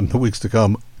more from that in the weeks to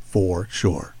come for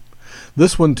sure.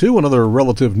 This one, too, another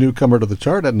relative newcomer to the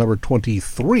chart at number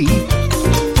 23.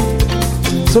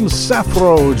 Some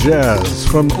Safro jazz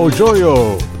from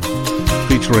Ojoyo,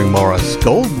 featuring Morris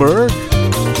Goldberg.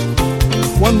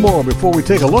 One more before we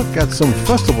take a look at some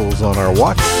festivals on our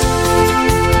watch.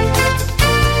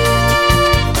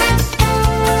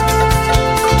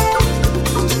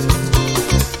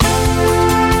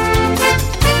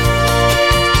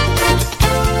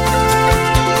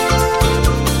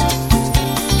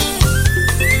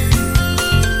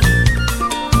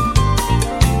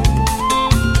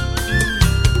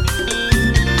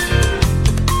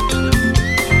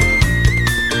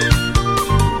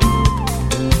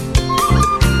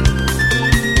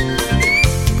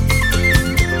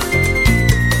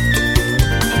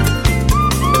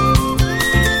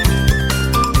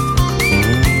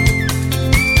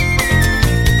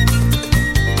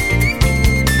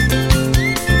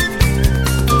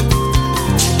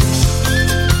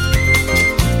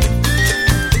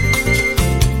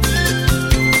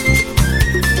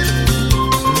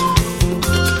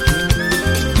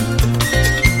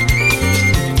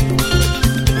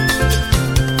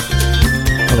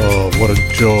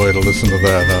 joy to listen to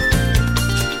that, huh?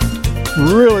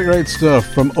 Really great stuff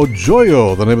from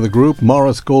Ojoyo, the name of the group.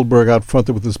 Morris Goldberg out front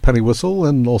there with his penny whistle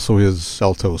and also his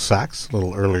alto sax a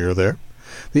little earlier there.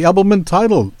 The album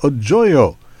entitled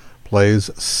Ojoyo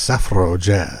plays Safro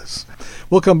Jazz.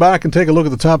 We'll come back and take a look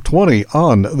at the top 20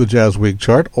 on the Jazz Week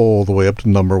chart, all the way up to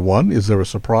number 1. Is there a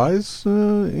surprise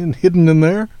hidden in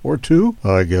there, or two?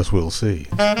 I guess we'll see.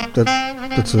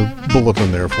 That's a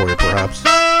bulletin there for you, perhaps.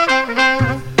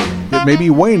 It may be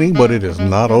waning, but it is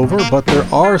not over. But there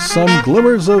are some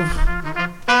glimmers of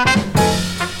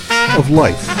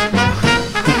life,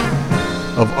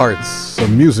 of arts, of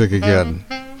music again.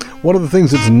 One of the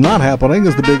things that's not happening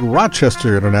is the big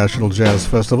Rochester International Jazz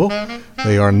Festival.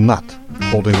 They are not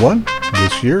holding one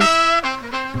this year.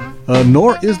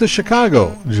 Nor is the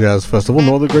Chicago Jazz Festival,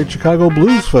 nor the Great Chicago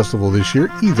Blues Festival this year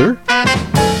either.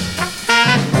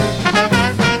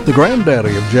 The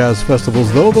granddaddy of jazz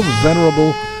festivals, though, the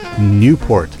venerable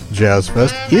Newport Jazz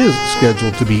Fest, is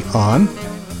scheduled to be on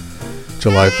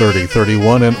July 30,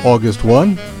 31, and August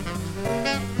 1.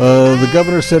 The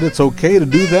governor said it's okay to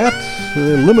do that.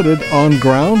 Limited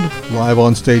on-ground, live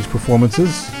on-stage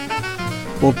performances.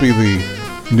 Won't be the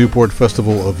Newport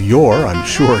Festival of yore, I'm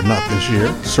sure, not this year.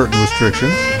 Certain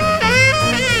restrictions.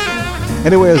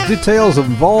 Anyway, as details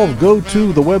involved, go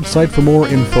to the website for more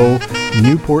info,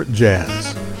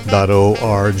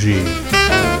 newportjazz.org.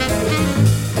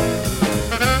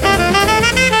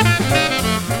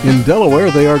 In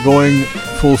Delaware, they are going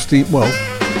full steam, well,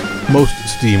 most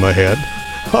steam ahead,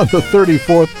 on the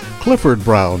 34th Clifford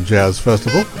Brown Jazz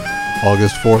Festival,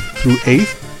 August 4th through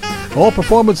 8th. All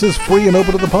performances free and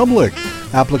open to the public.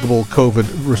 Applicable COVID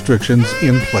restrictions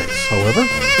in place, however.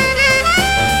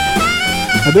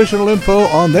 Additional info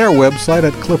on their website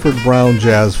at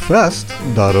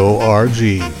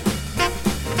cliffordbrownjazzfest.org.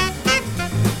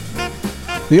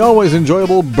 The always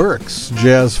enjoyable Berks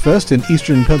Jazz Fest in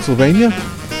eastern Pennsylvania.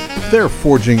 They're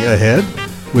forging ahead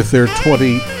with their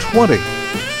 2020. You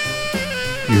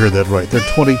heard that right. Their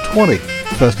 2020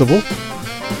 festival.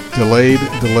 Delayed,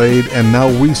 and now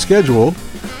rescheduled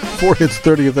for its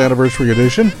 30th anniversary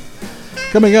edition.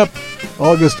 Coming up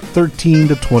August 13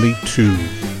 to 22.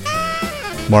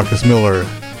 Marcus Miller,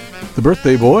 the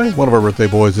birthday boy, one of our birthday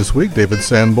boys this week, David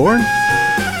Sanborn.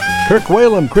 Kirk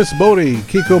Whalum, Chris Bodie,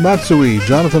 Kiko Matsui,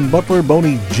 Jonathan Butler,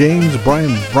 Boney James,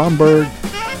 Brian Bromberg,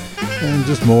 and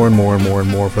just more and more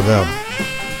for them.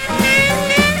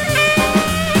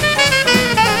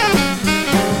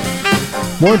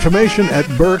 More information at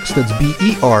Berks, that's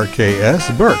B-E-R-K-S,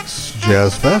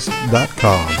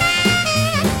 BerksJazzFest.com.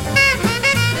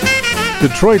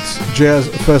 Detroit's Jazz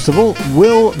Festival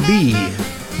will be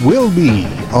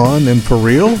on and for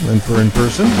real and for in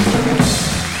person.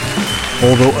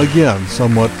 Although, again,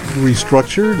 somewhat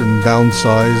restructured and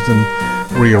downsized and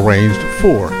rearranged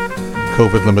for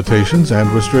COVID limitations and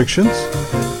restrictions.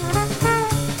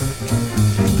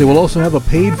 They will also have a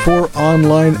paid-for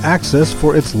online access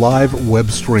for its live web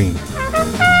stream.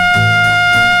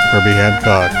 Herbie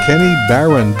Hancock, Kenny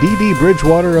Barron, D.D.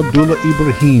 Bridgewater, Abdullah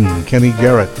Ibrahim, Kenny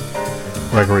Garrett,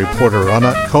 Gregory Porter,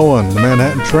 Anat Cohen, the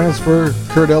Manhattan Transfer,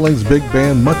 Kurt Elling's Big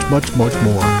Band, much more.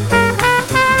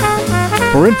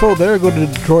 For info there, go to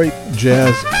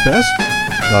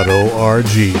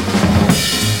DetroitJazzFest.org.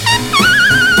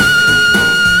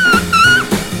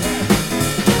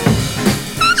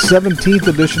 17th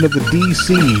edition of the DC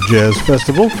Jazz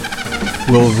Festival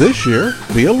will this year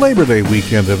be a Labor Day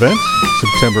weekend event,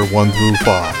 September 1 through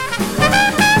 5.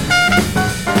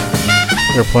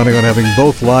 They're planning on having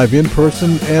both live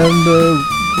in-person and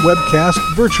webcast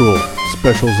virtual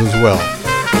specials as well.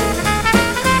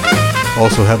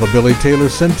 Also have a Billy Taylor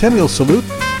Centennial Salute,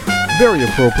 very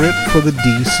appropriate for the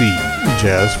DC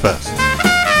Jazz Fest.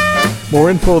 More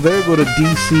info there, go to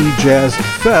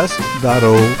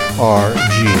dcjazzfest.org.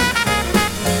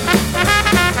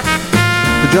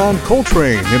 The John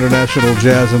Coltrane International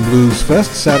Jazz and Blues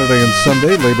Fest, Saturday and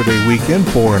Sunday, Labor Day weekend,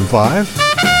 4 and 5.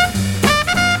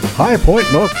 High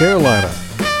Point, North Carolina.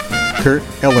 Kurt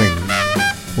Elling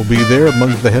will be there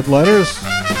among the headliners.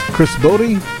 Chris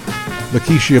Bodie,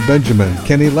 Lakeisha Benjamin,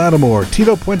 Kenny Lattimore,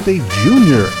 Tito Puente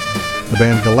Jr., the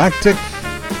band Galactic,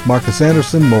 Marcus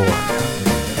Anderson, more.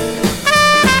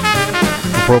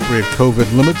 Appropriate COVID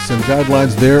limits and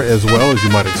guidelines there as well, as you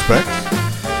might expect.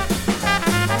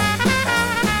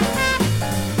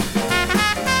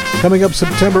 Coming up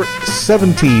September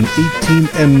 17, 18,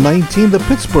 and 19, the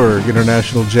Pittsburgh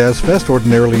International Jazz Fest,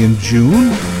 ordinarily in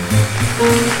June,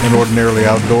 and ordinarily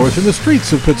outdoors in the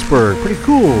streets of Pittsburgh. Pretty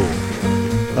cool.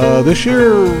 This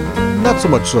year, not so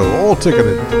much so. All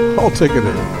ticketed.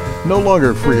 No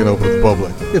longer free and open to the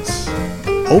public. It's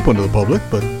open to the public,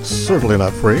 but certainly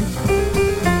not free.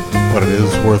 But it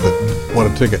is worth it.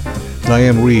 What a ticket.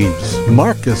 Diane Reeves,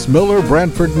 Marcus Miller,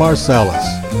 Branford Marsalis,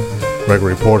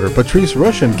 Gregory Porter, Patrice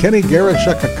Rushin, Kenny Garrett,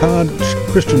 Shaka Khan,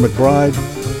 Christian McBride,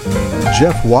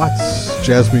 Jeff Watts,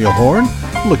 Jasmine Horn,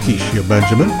 Lakeisha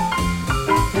Benjamin,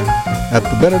 at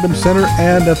the Benedum Center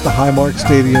and at the Highmark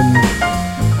Stadium.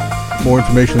 More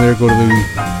information there, go to the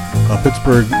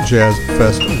Pittsburgh Jazz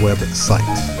Fest website.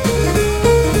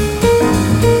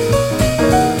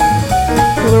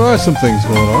 Well, there are some things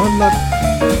going on, not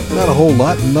a whole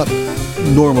lot, not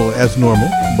as normal,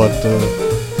 but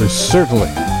there's certainly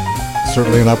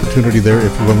an opportunity there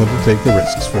if you're willing to take the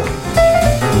risks for it.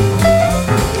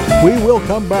 We will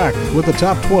come back with the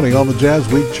top 20 on the Jazz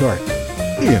Week chart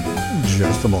in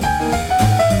just a moment.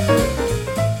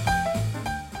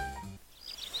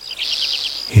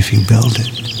 If you build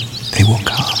it, they will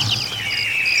come.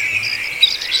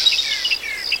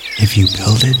 If you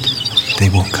build it, they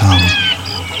will come.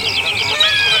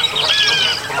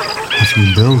 If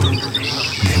you build it,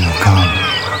 they will come.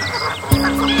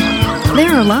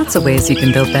 There are lots of ways you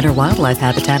can build better wildlife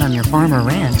habitat on your farm or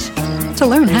ranch. To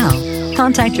learn how,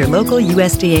 contact your local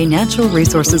USDA Natural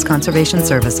Resources Conservation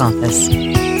Service office.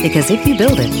 Because if you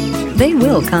build it, they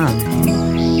will come.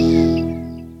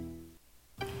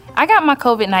 I got my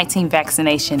COVID-19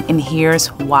 vaccination, and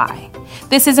here's why.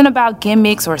 This isn't about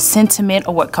gimmicks or sentiment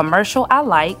or what commercial I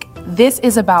like. This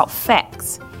is about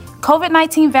facts.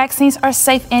 COVID-19 vaccines are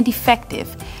safe and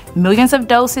effective. Millions of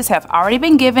doses have already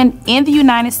been given in the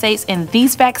United States, and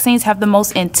these vaccines have the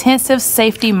most intensive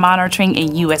safety monitoring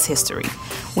in U.S. history.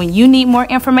 When you need more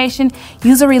information,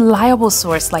 use a reliable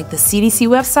source like the CDC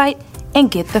website and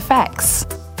get the facts.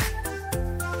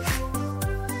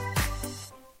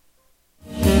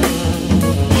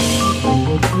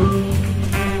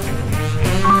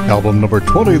 Album number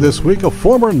 20 this week, a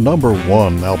former number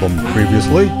 1 album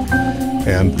previously,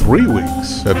 and 3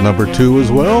 weeks at number 2 as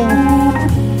well.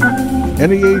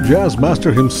 NEA Jazz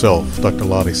Master himself, Dr.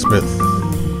 Lonnie Smith,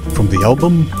 from the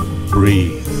album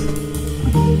Breathe.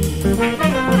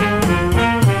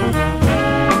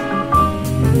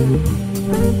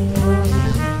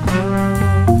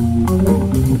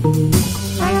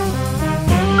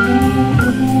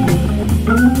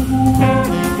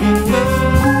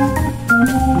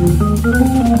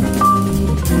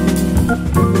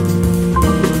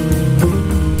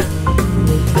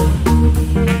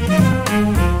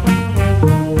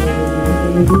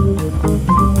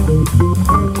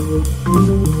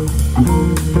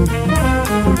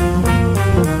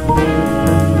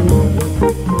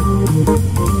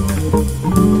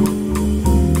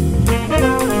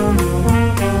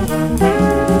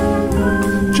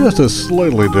 Just a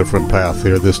slightly different path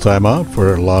here this time out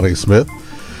for Lonnie Smith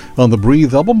on the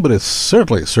Breathe album, but it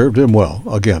certainly served him well.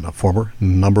 Again, a former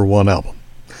number 1 album.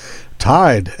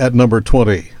 Tied at number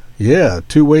 20. Yeah,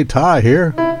 two-way tie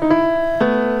here.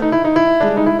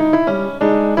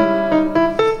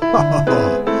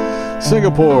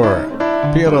 Singapore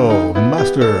piano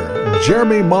master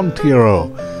Jeremy Monteiro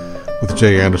with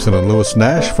Jay Anderson and Louis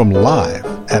Nash from Live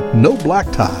at No Black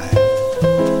Tie.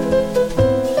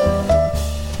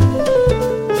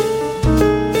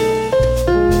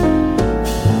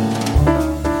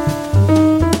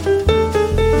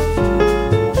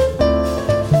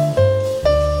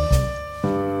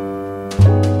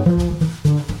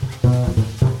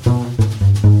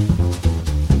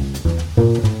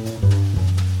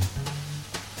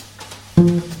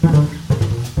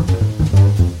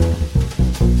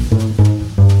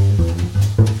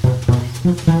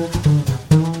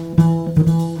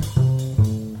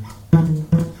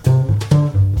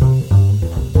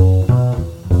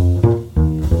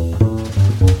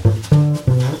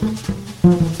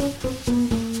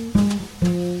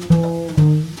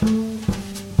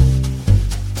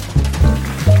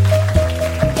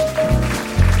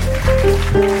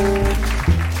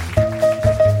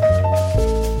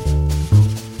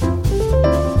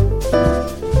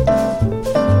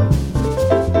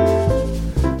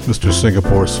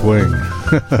 Singapore swing,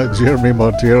 Jeremy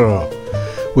Monteiro,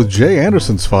 with Jay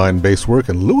Anderson's fine bass work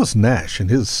and Louis Nash and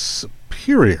his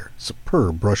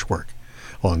superb brushwork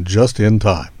on Just in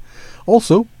Time.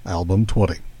 Also, album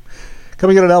 20.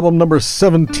 Coming in at album number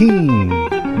 17,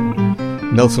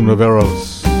 Nelson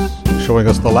Riveros, showing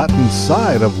us the Latin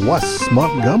side of Wes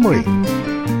Montgomery,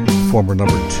 former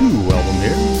number 2 album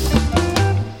here.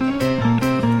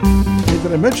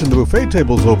 Did I mention the buffet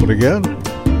table's open again?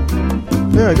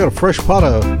 Yeah, I got a fresh pot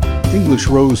of English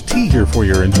rose tea here for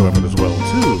your enjoyment as well,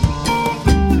 too.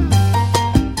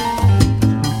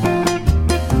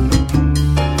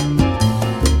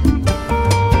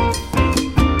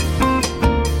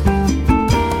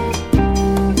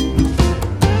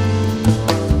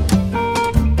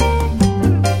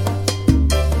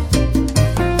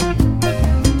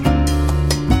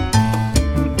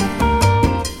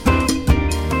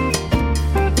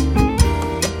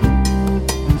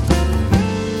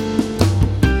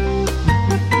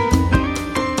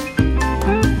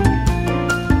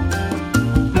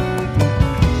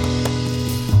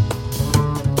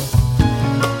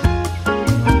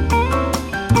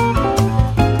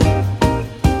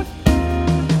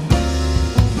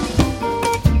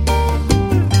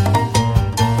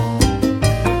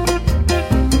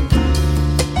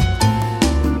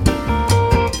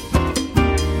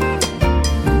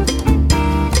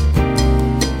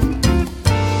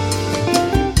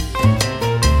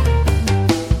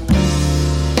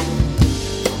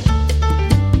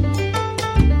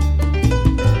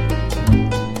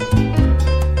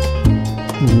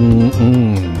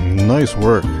 Nice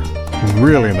work.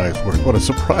 Really nice work. What a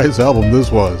surprise album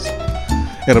this was.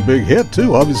 And a big hit,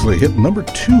 too. Obviously, hit number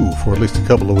 2 for at least a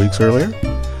couple of weeks earlier.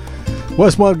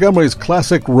 Wes Montgomery's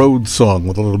classic road song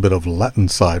with a little bit of Latin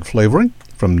side flavoring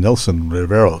from Nelson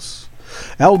Riveros.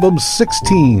 Album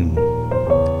 16.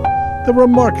 The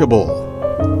Remarkable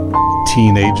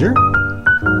Teenager.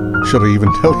 Should I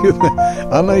even tell you that?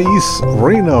 Anais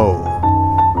Reno.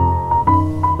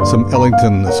 Some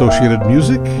Ellington Associated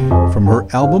music from her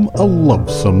album A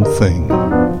Lonesome Thing.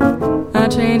 I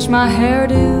changed my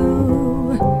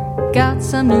hairdo, got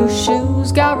some new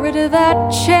shoes, got rid of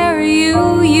that chair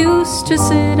you used to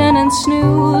sit in and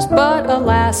snooze. But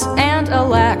alas and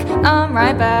alack, I'm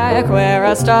right back where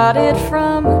I started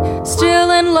from, still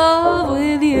in love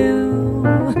with you.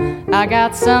 I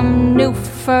got some new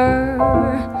fur,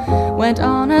 went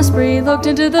on a spree, looked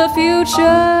into the future,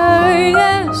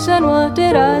 yes, and what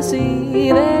did I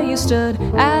see? There you stood,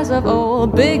 as of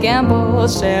old, big and bold,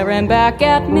 staring back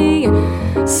at me,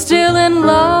 still in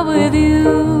love with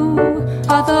you.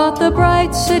 I thought the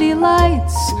bright city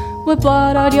lights would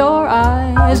blot out your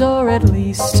eyes, or at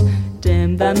least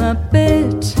dim them a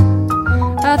bit.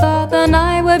 I thought the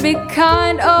night would be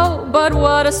kind, oh, but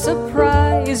what a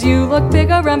surprise. You look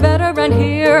bigger and better, and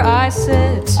here I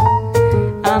sit.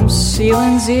 I'm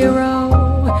ceiling zero,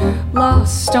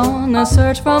 lost on the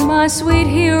search for my sweet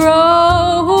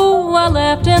hero, who I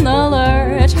left in the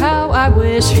lurch. How I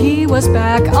wish he was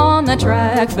back on the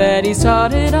track that he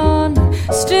started on,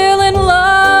 still in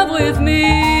love with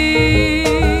me.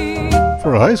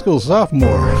 For a high school sophomore,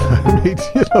 I mean,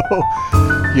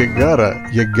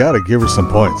 you gotta give her some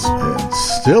points. And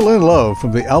Still in Love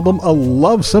from the album A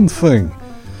Lovesome Thing.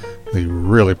 The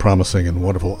really promising and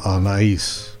wonderful Anais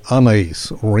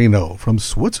Reno from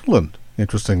Switzerland,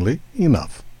 interestingly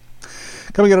enough.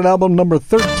 Coming in at album number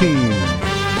 13,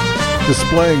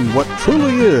 displaying what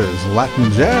truly is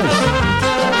Latin jazz.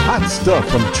 Hot stuff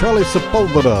from Charlie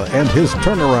Sepulveda and his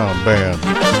Turnaround Band.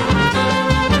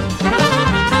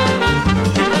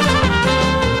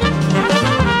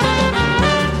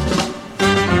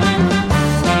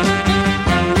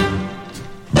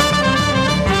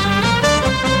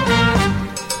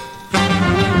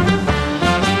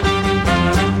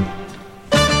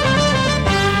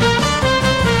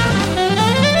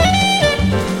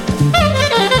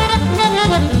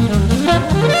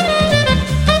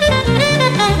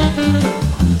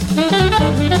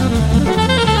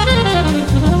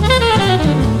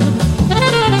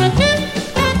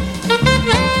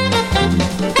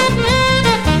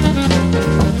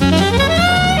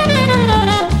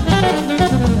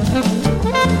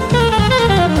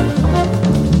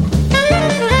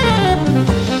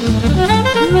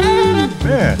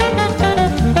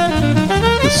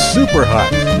 Super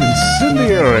hot,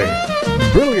 incendiary,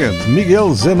 brilliant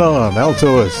Miguel Zenon,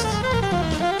 altoist.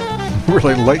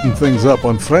 Really lighten things up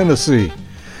on Frenesy.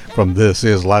 From This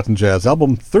Is Latin Jazz,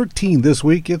 album 13 this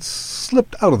week. It's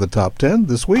slipped out of the top 10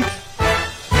 this week.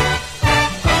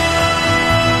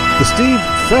 The Steve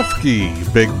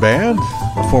Fefke Big Band,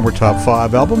 a former top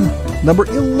 5 album, number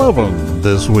 11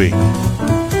 this week.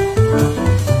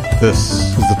 This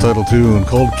is the title tune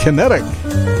called Kinetic.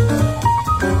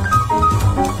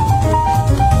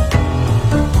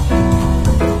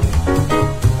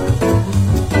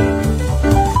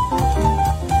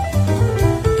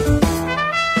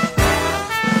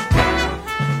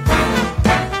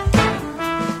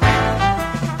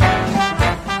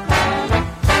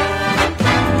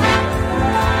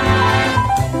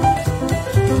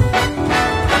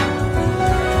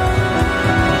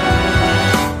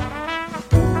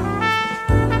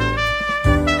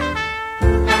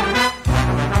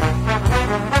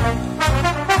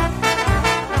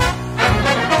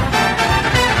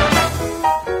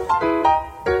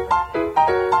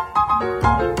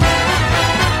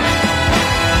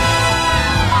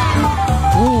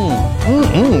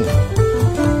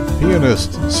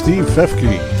 Pianist Steve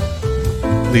Fefke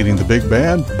leading the big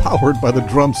band, powered by the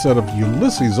drum set of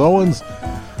Ulysses Owens.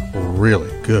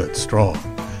 Really good, strong.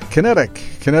 Kinetic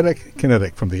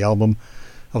from the album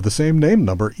of the same name,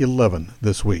 number 11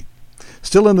 this week.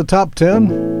 Still in the top 10,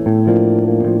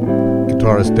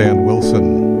 guitarist Dan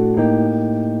Wilson.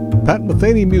 Pat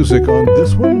Metheny music on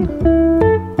this one.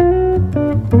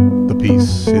 The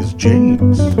piece is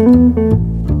James.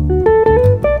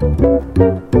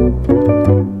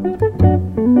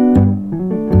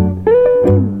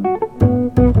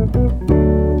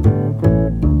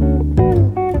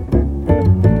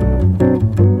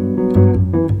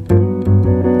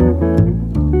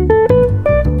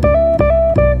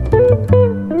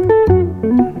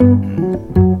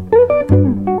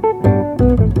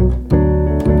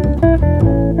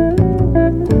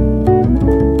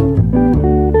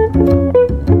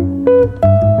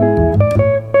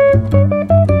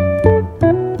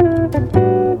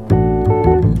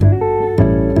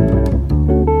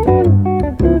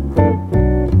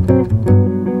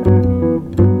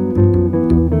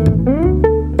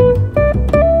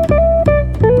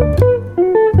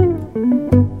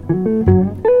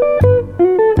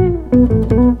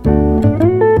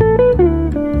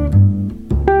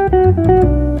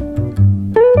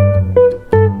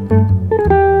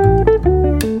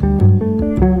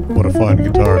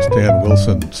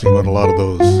 don't see him on a lot of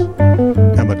those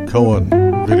Emmett Cohen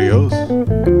videos.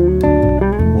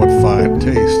 What fine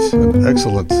taste and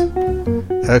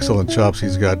excellent chops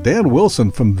he's got. Dan Wilson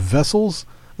from Vessels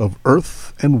of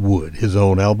Earth and Wood, his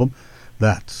own album.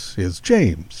 That is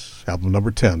James, album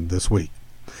number 10 this week.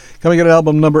 Coming in at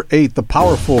album number 8, the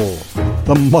powerful,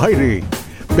 the mighty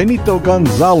Benito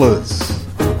Gonzalez.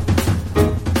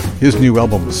 His new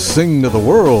album, Sing to the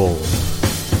World.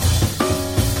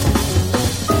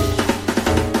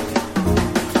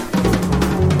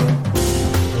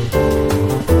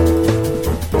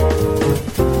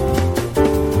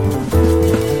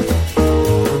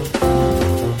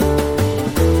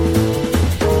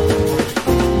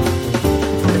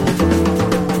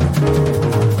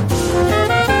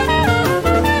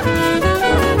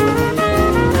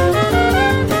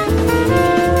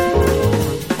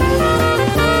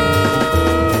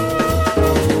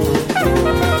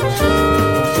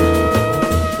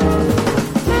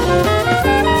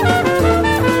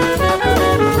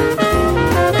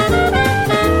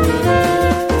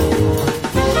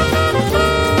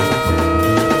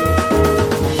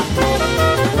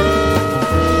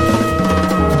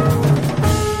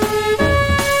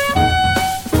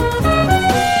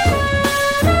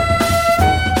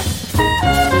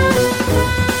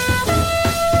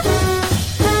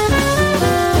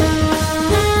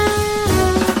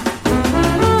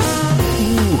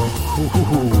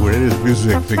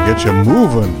 To get you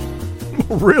moving.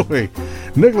 Really.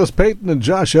 Nicholas Payton and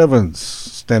Josh Evans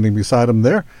standing beside him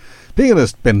there.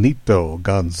 Pianist Benito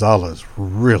Gonzalez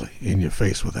really in your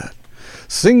face with that.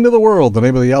 Sing to the World, the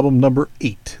name of the album, number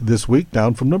 8 this week,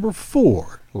 down from number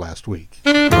 4 last week.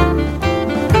 Alexa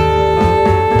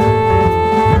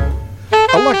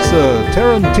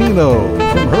Tarantino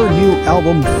from her new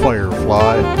album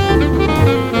Firefly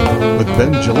with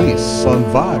Ben Jalise on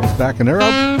Vibes backing her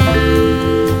up.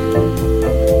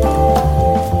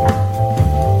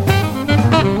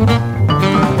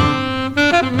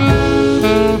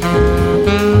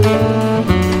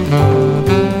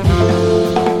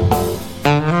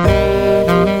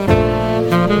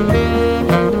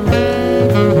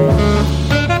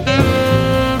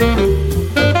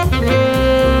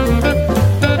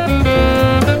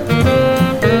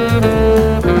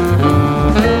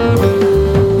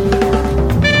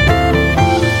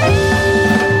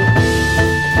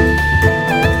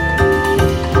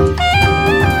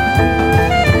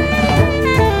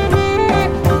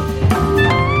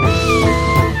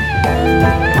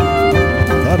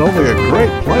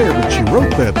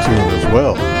 That tune as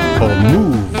well, called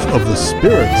Move of the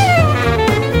Spirits.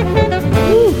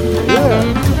 Woo, yeah.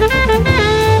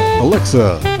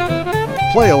 Alexa,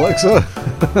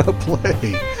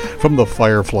 play from the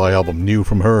Firefly album, new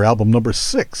from her album number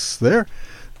 6 there,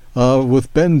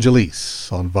 with Ben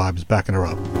Jalise on Vibes backing her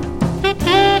up.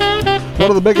 One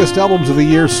of the biggest albums of the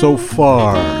year so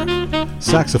far,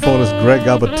 saxophonist Greg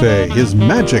Abate, his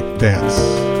Magic Dance,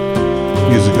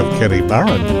 music of Kenny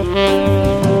Barron.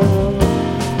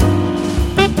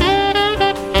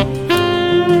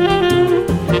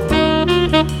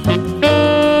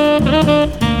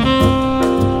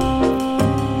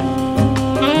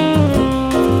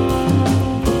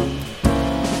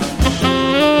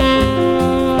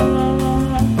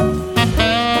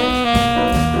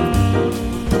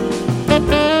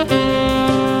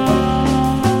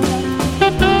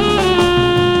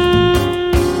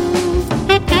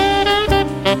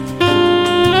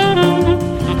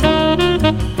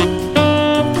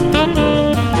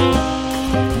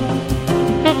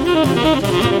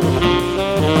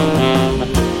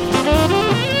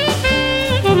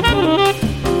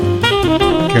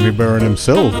 Barron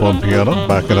himself on piano,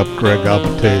 backing up Greg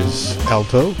Abate's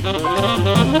alto.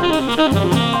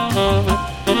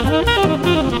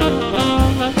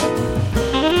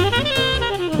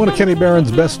 One of Kenny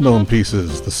Barron's best-known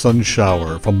pieces, The Sun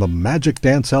Shower, from the Magic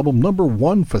Dance album, number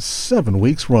 1 for 7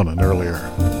 weeks running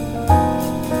earlier.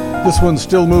 This one's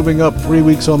still moving up 3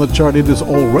 weeks on the chart. It is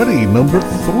already number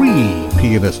 3,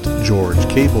 pianist George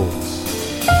Cables.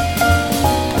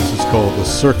 This is called The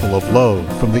Circle of Love,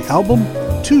 from the album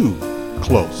Too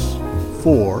Close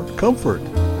for Comfort.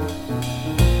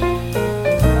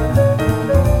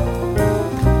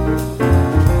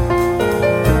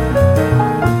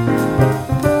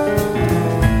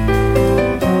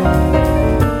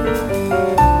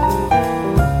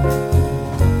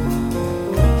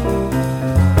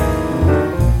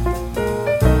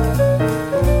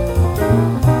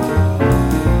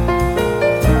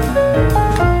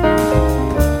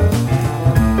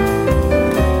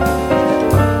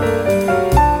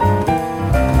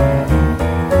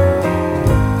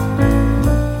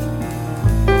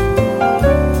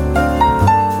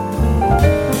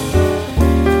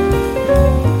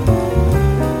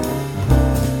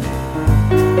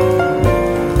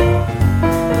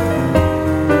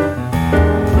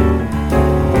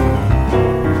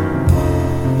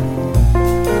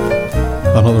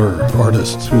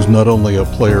 artist who's not only a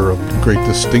player of great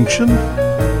distinction,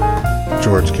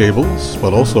 George Cables,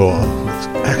 but also an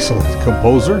excellent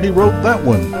composer. He wrote that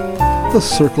one, The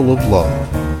Circle of Love.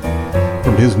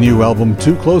 From his new album,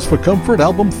 Too Close for Comfort,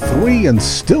 album 3, and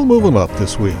still moving up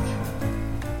this week.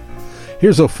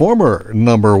 Here's a former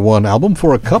 #1 album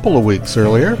for a couple of weeks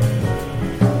earlier,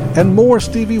 and more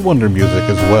Stevie Wonder music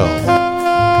as well,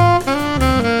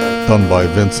 done by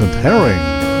Vincent Herring.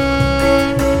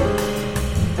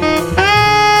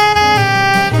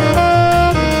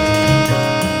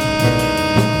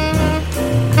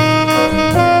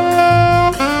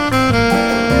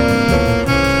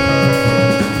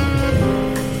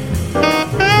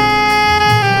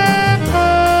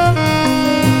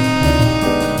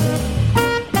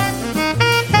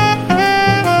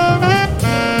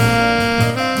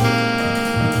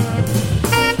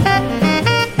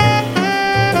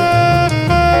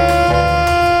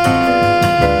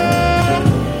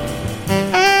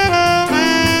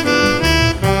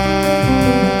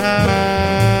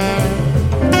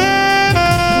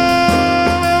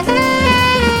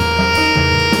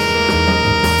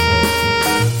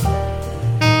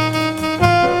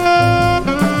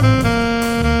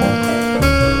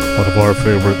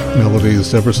 Favorite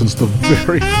melodies ever since the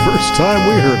very first time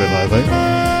we heard it, I think.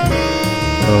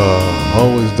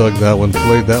 Always dug that one,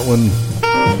 played that one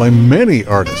by many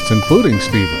artists, including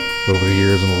Stevie, over the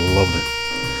years, and loved it.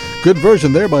 Good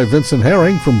version there by Vincent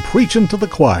Herring from Preachin' to the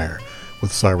Choir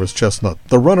with Cyrus Chestnut,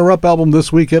 the runner-up album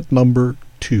this week at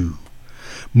 #2.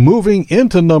 Moving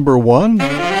into #1,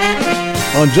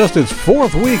 on just its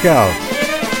 4th week out,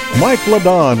 Mike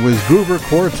LaDon with Groover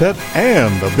Quartet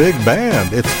and a big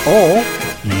band. It's All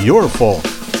Your Fault.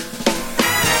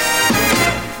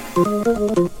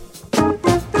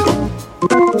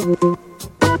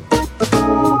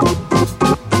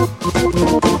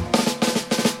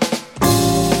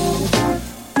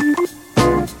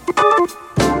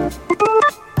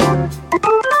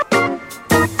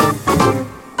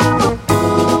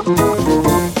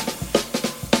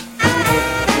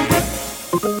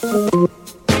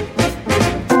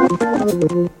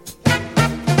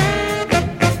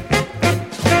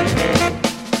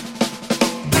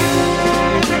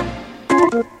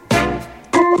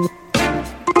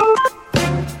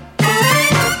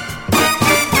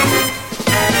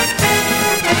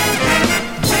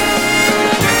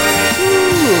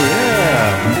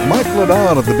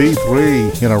 Of the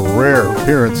B3 in a rare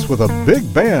appearance with a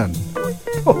big band.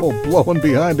 Oh, blowing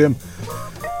behind him.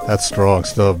 That's strong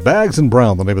stuff. Bags and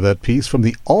Brown, the name of that piece from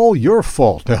the All Your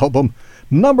Fault album,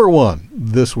 #1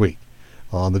 this week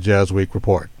on the JazzWeek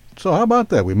Report. So how about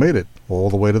that? We made it all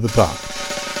the way to the top.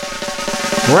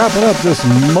 Wrapping up this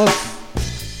month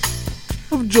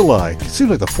of July. It seems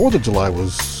like the 4th of July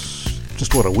was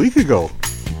just, a week ago?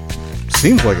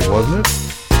 Seems like it, wasn't it?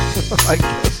 I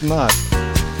guess not.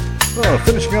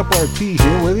 Finishing up our tea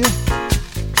here with you.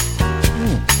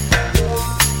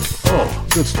 Oh,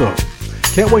 good stuff.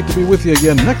 Can't wait to be with you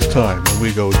again next time when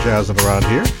we go jazzing around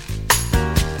here.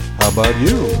 How about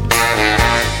you?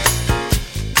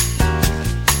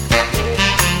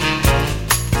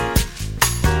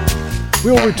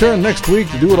 We'll return next week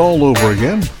to do it all over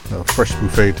again. A fresh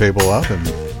buffet table out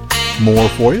and more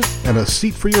for you, and a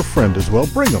seat for your friend as well.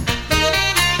 Bring them.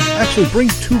 Actually, bring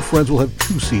 2 friends. We'll have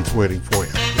 2 seats waiting for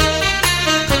you.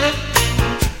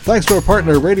 Thanks to our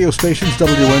partner radio stations,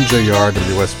 WNJR,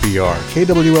 WSPR,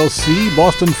 KWLC,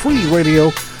 Boston Free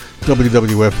Radio,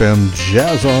 WWFM,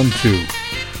 Jazz on 2.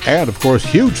 And, of course,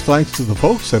 huge thanks to the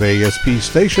folks at ASP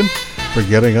Station for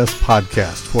getting us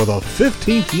podcast for the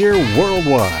 15th year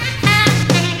worldwide.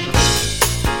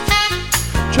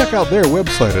 Check out their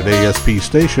website at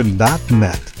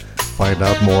aspstation.net. Find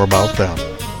out more about them.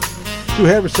 You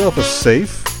have yourself a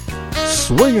safe,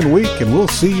 swinging week, and we'll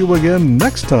see you again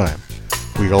next time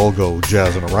we all go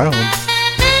jazzing around.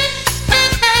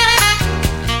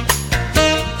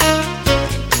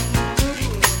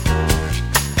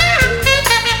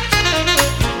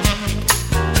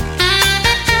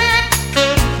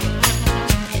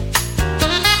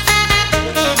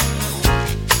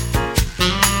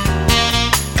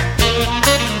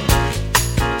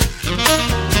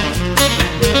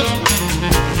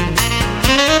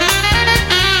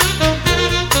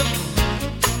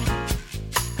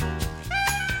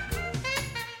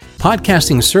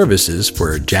 Podcasting services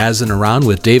for Jazzin' Around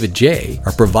with David Jaye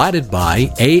are provided by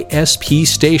ASP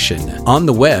Station on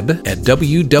the web at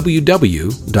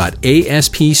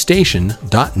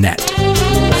www.aspstation.net.